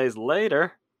 a few days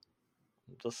later,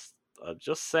 I'm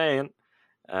just saying,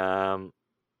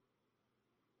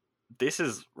 this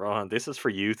is Rohan. This is for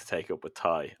you to take up with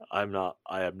Ty. I am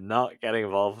not getting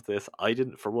involved with this. I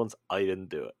didn't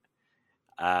do it.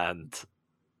 And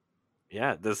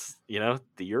yeah, this, the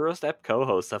Eurostep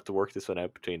co-hosts have to work this one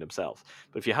out between themselves.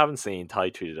 But if you haven't seen,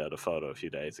 Ty tweeted out a photo a few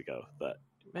days ago that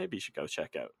maybe you should go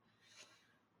check out.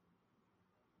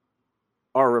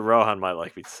 Or Rohan might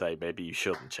like me to say, maybe you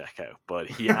shouldn't check out. But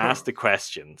he asked the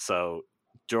question. So,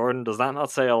 Jordan, does that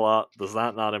not say a lot? Does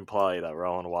that not imply that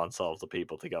Rohan wants all the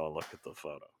people to go and look at the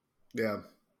photo? Yeah.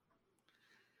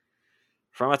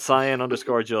 From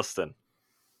 @Cyan_Justin.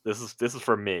 This is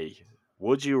for me.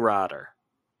 Would you rather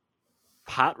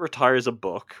Pat retires a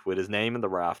book with his name in the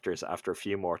rafters after a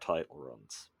few more title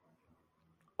runs,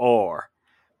 or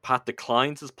Pat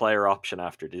declines his player option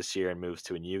after this year and moves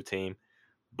to a new team?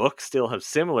 Bucks still have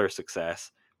similar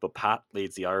success, but Pat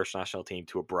leads the Irish national team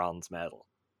to a bronze medal.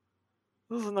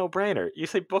 This is a no-brainer. You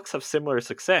say Bucks have similar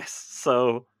success,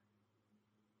 so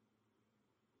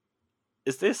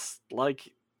is this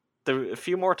like a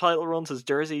few more title runs? His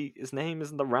jersey, his name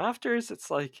is in the rafters.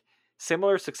 It's like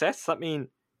similar success. Does that mean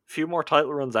a few more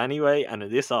title runs anyway? And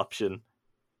in this option,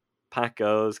 Pat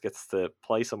goes, gets to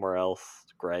play somewhere else.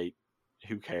 Great.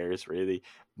 Who cares, really?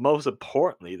 Most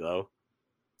importantly, though,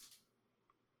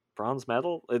 bronze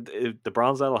medal? The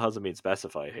bronze medal hasn't been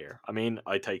specified here. I mean,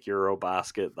 I take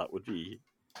Eurobasket. That would be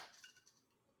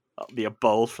a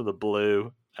bolt from the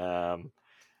blue.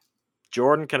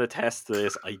 Jordan can attest to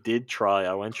this. I did try.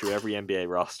 I went through every NBA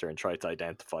roster and tried to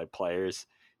identify players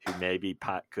who maybe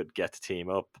Pat could get to team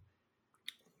up.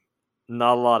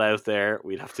 Not a lot out there.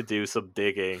 We'd have to do some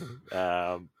digging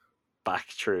back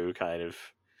through kind of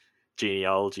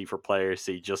genealogy for players,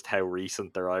 see just how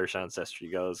recent their Irish ancestry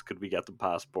goes. Could we get them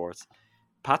passports?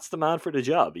 Pat's the man for the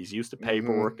job. He's used to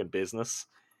paperwork and business,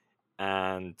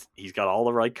 and he's got all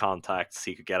the right contacts.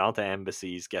 He could get onto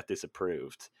embassies, get this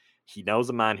approved. He knows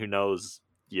a man who knows,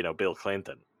 Bill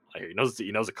Clinton. Like,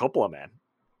 he knows a couple of men.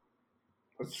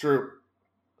 That's true.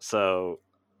 So,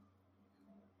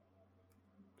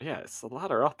 yeah, it's the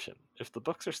latter option. If the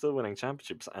Bucks are still winning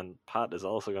championships and Pat is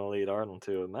also going to lead Ireland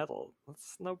to a medal,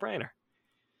 that's no brainer.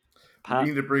 We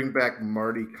need to bring back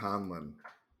Marty Conlon.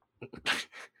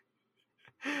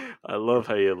 I love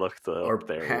how you looked up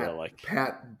there.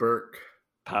 Pat Burke.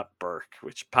 Pat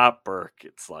Burke,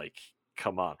 it's like,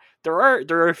 come on. There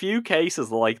are a few cases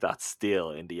like that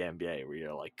still in the NBA where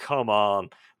you're like, come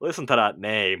on, listen to that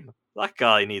name. That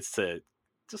guy needs to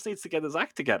get his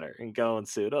act together and go and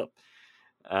suit up.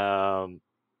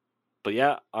 But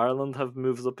yeah, Ireland have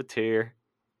moved up a tier.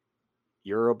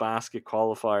 Eurobasket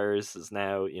qualifiers is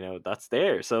now, that's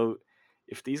there. So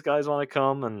if these guys want to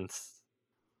come and,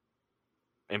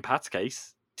 in Pat's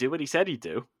case, do what he said he'd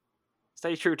do,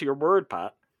 stay true to your word,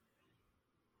 Pat.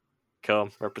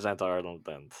 Come, represent Ireland,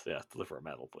 and deliver a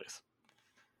medal, please.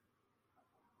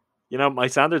 My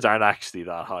standards aren't actually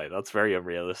that high. That's very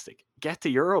unrealistic. Get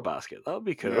to Eurobasket. That would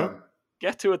be cool. Yeah.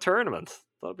 Get to a tournament.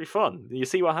 That'll be fun. You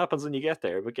see what happens when you get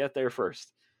there, but get there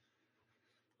first.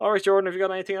 All right, Jordan, have you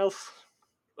got anything else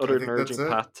other than urging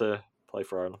Pat to play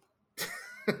for Ireland?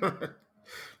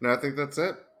 No, I think that's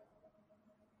it.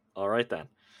 All right, then.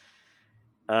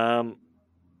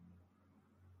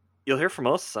 You'll hear from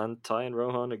us and Ty and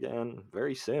Rohan again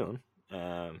very soon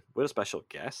with a special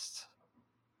guest.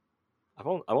 I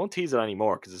won't tease it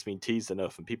anymore because it's been teased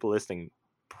enough, and people listening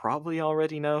probably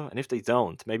already know, and if they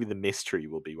don't, maybe the mystery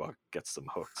will be what gets them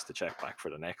hooked to check back for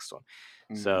the next one.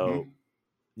 So,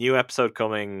 new episode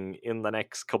coming in the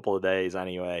next couple of days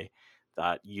anyway,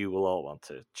 that you will all want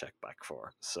to check back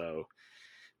for. So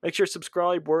make sure to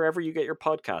subscribe wherever you get your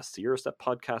podcasts, the Eurostep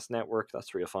Podcast Network.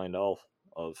 That's where you'll find all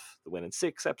of the Win in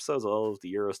 6 episodes, all of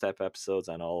the Eurostep episodes,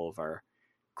 and all of our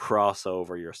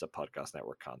crossover Eurostep Podcast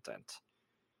Network content.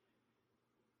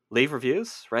 Leave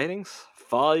reviews, ratings,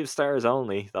 5 stars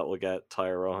only. That will get Ty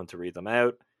or Rohan to read them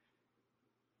out.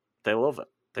 They love it.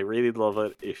 They really love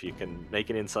it. If you can make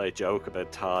an inside joke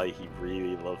about Ty, he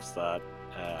really loves that.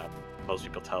 Most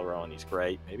people tell Rohan he's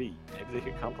great. Maybe they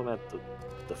could compliment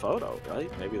the photo, right?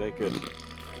 Maybe they could,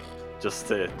 just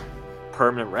a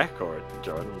permanent record,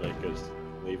 Jordan, they could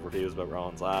leave reviews about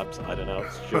Rohan's abs. I don't know.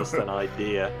 It's just an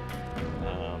idea.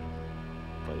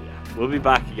 But yeah, we'll be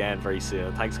back again very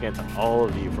soon. Thanks again to all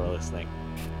of you for listening.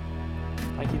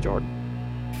 Thank you,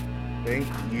 Jordan. Thank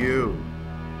you.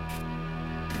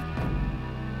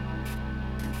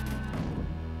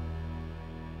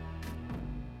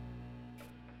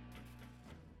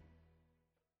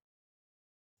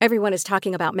 Everyone is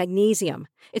talking about magnesium.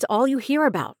 It's all you hear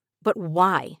about. But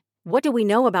why? What do we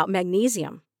know about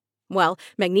magnesium? Well,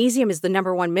 magnesium is the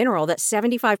 #1 mineral that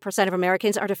 75% of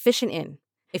Americans are deficient in.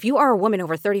 If you are a woman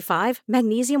over 35,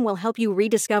 magnesium will help you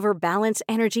rediscover balance,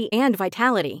 energy, and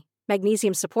vitality.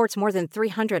 Magnesium supports more than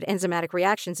 300 enzymatic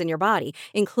reactions in your body,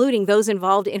 including those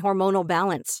involved in hormonal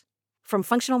balance. From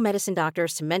functional medicine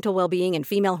doctors to mental well-being and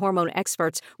female hormone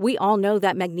experts, we all know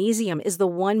that magnesium is the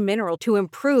one mineral to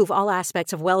improve all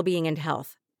aspects of well-being and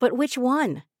health. But which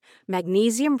one?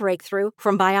 Magnesium Breakthrough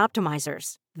from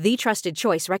Bioptimizers, the trusted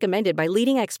choice recommended by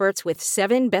leading experts with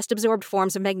 7 best-absorbed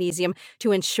forms of magnesium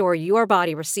to ensure your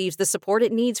body receives the support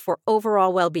it needs for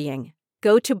overall well-being.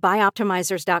 Go to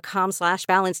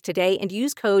bioptimizers.com/balance today and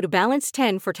use code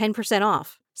BALANCE10 for 10%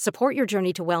 off. Support your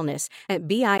journey to wellness at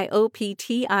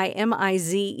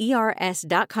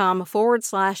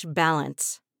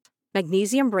bioptimizers.com/balance.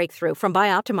 Magnesium Breakthrough from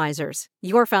Bioptimizers,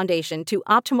 your foundation to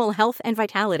optimal health and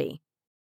vitality.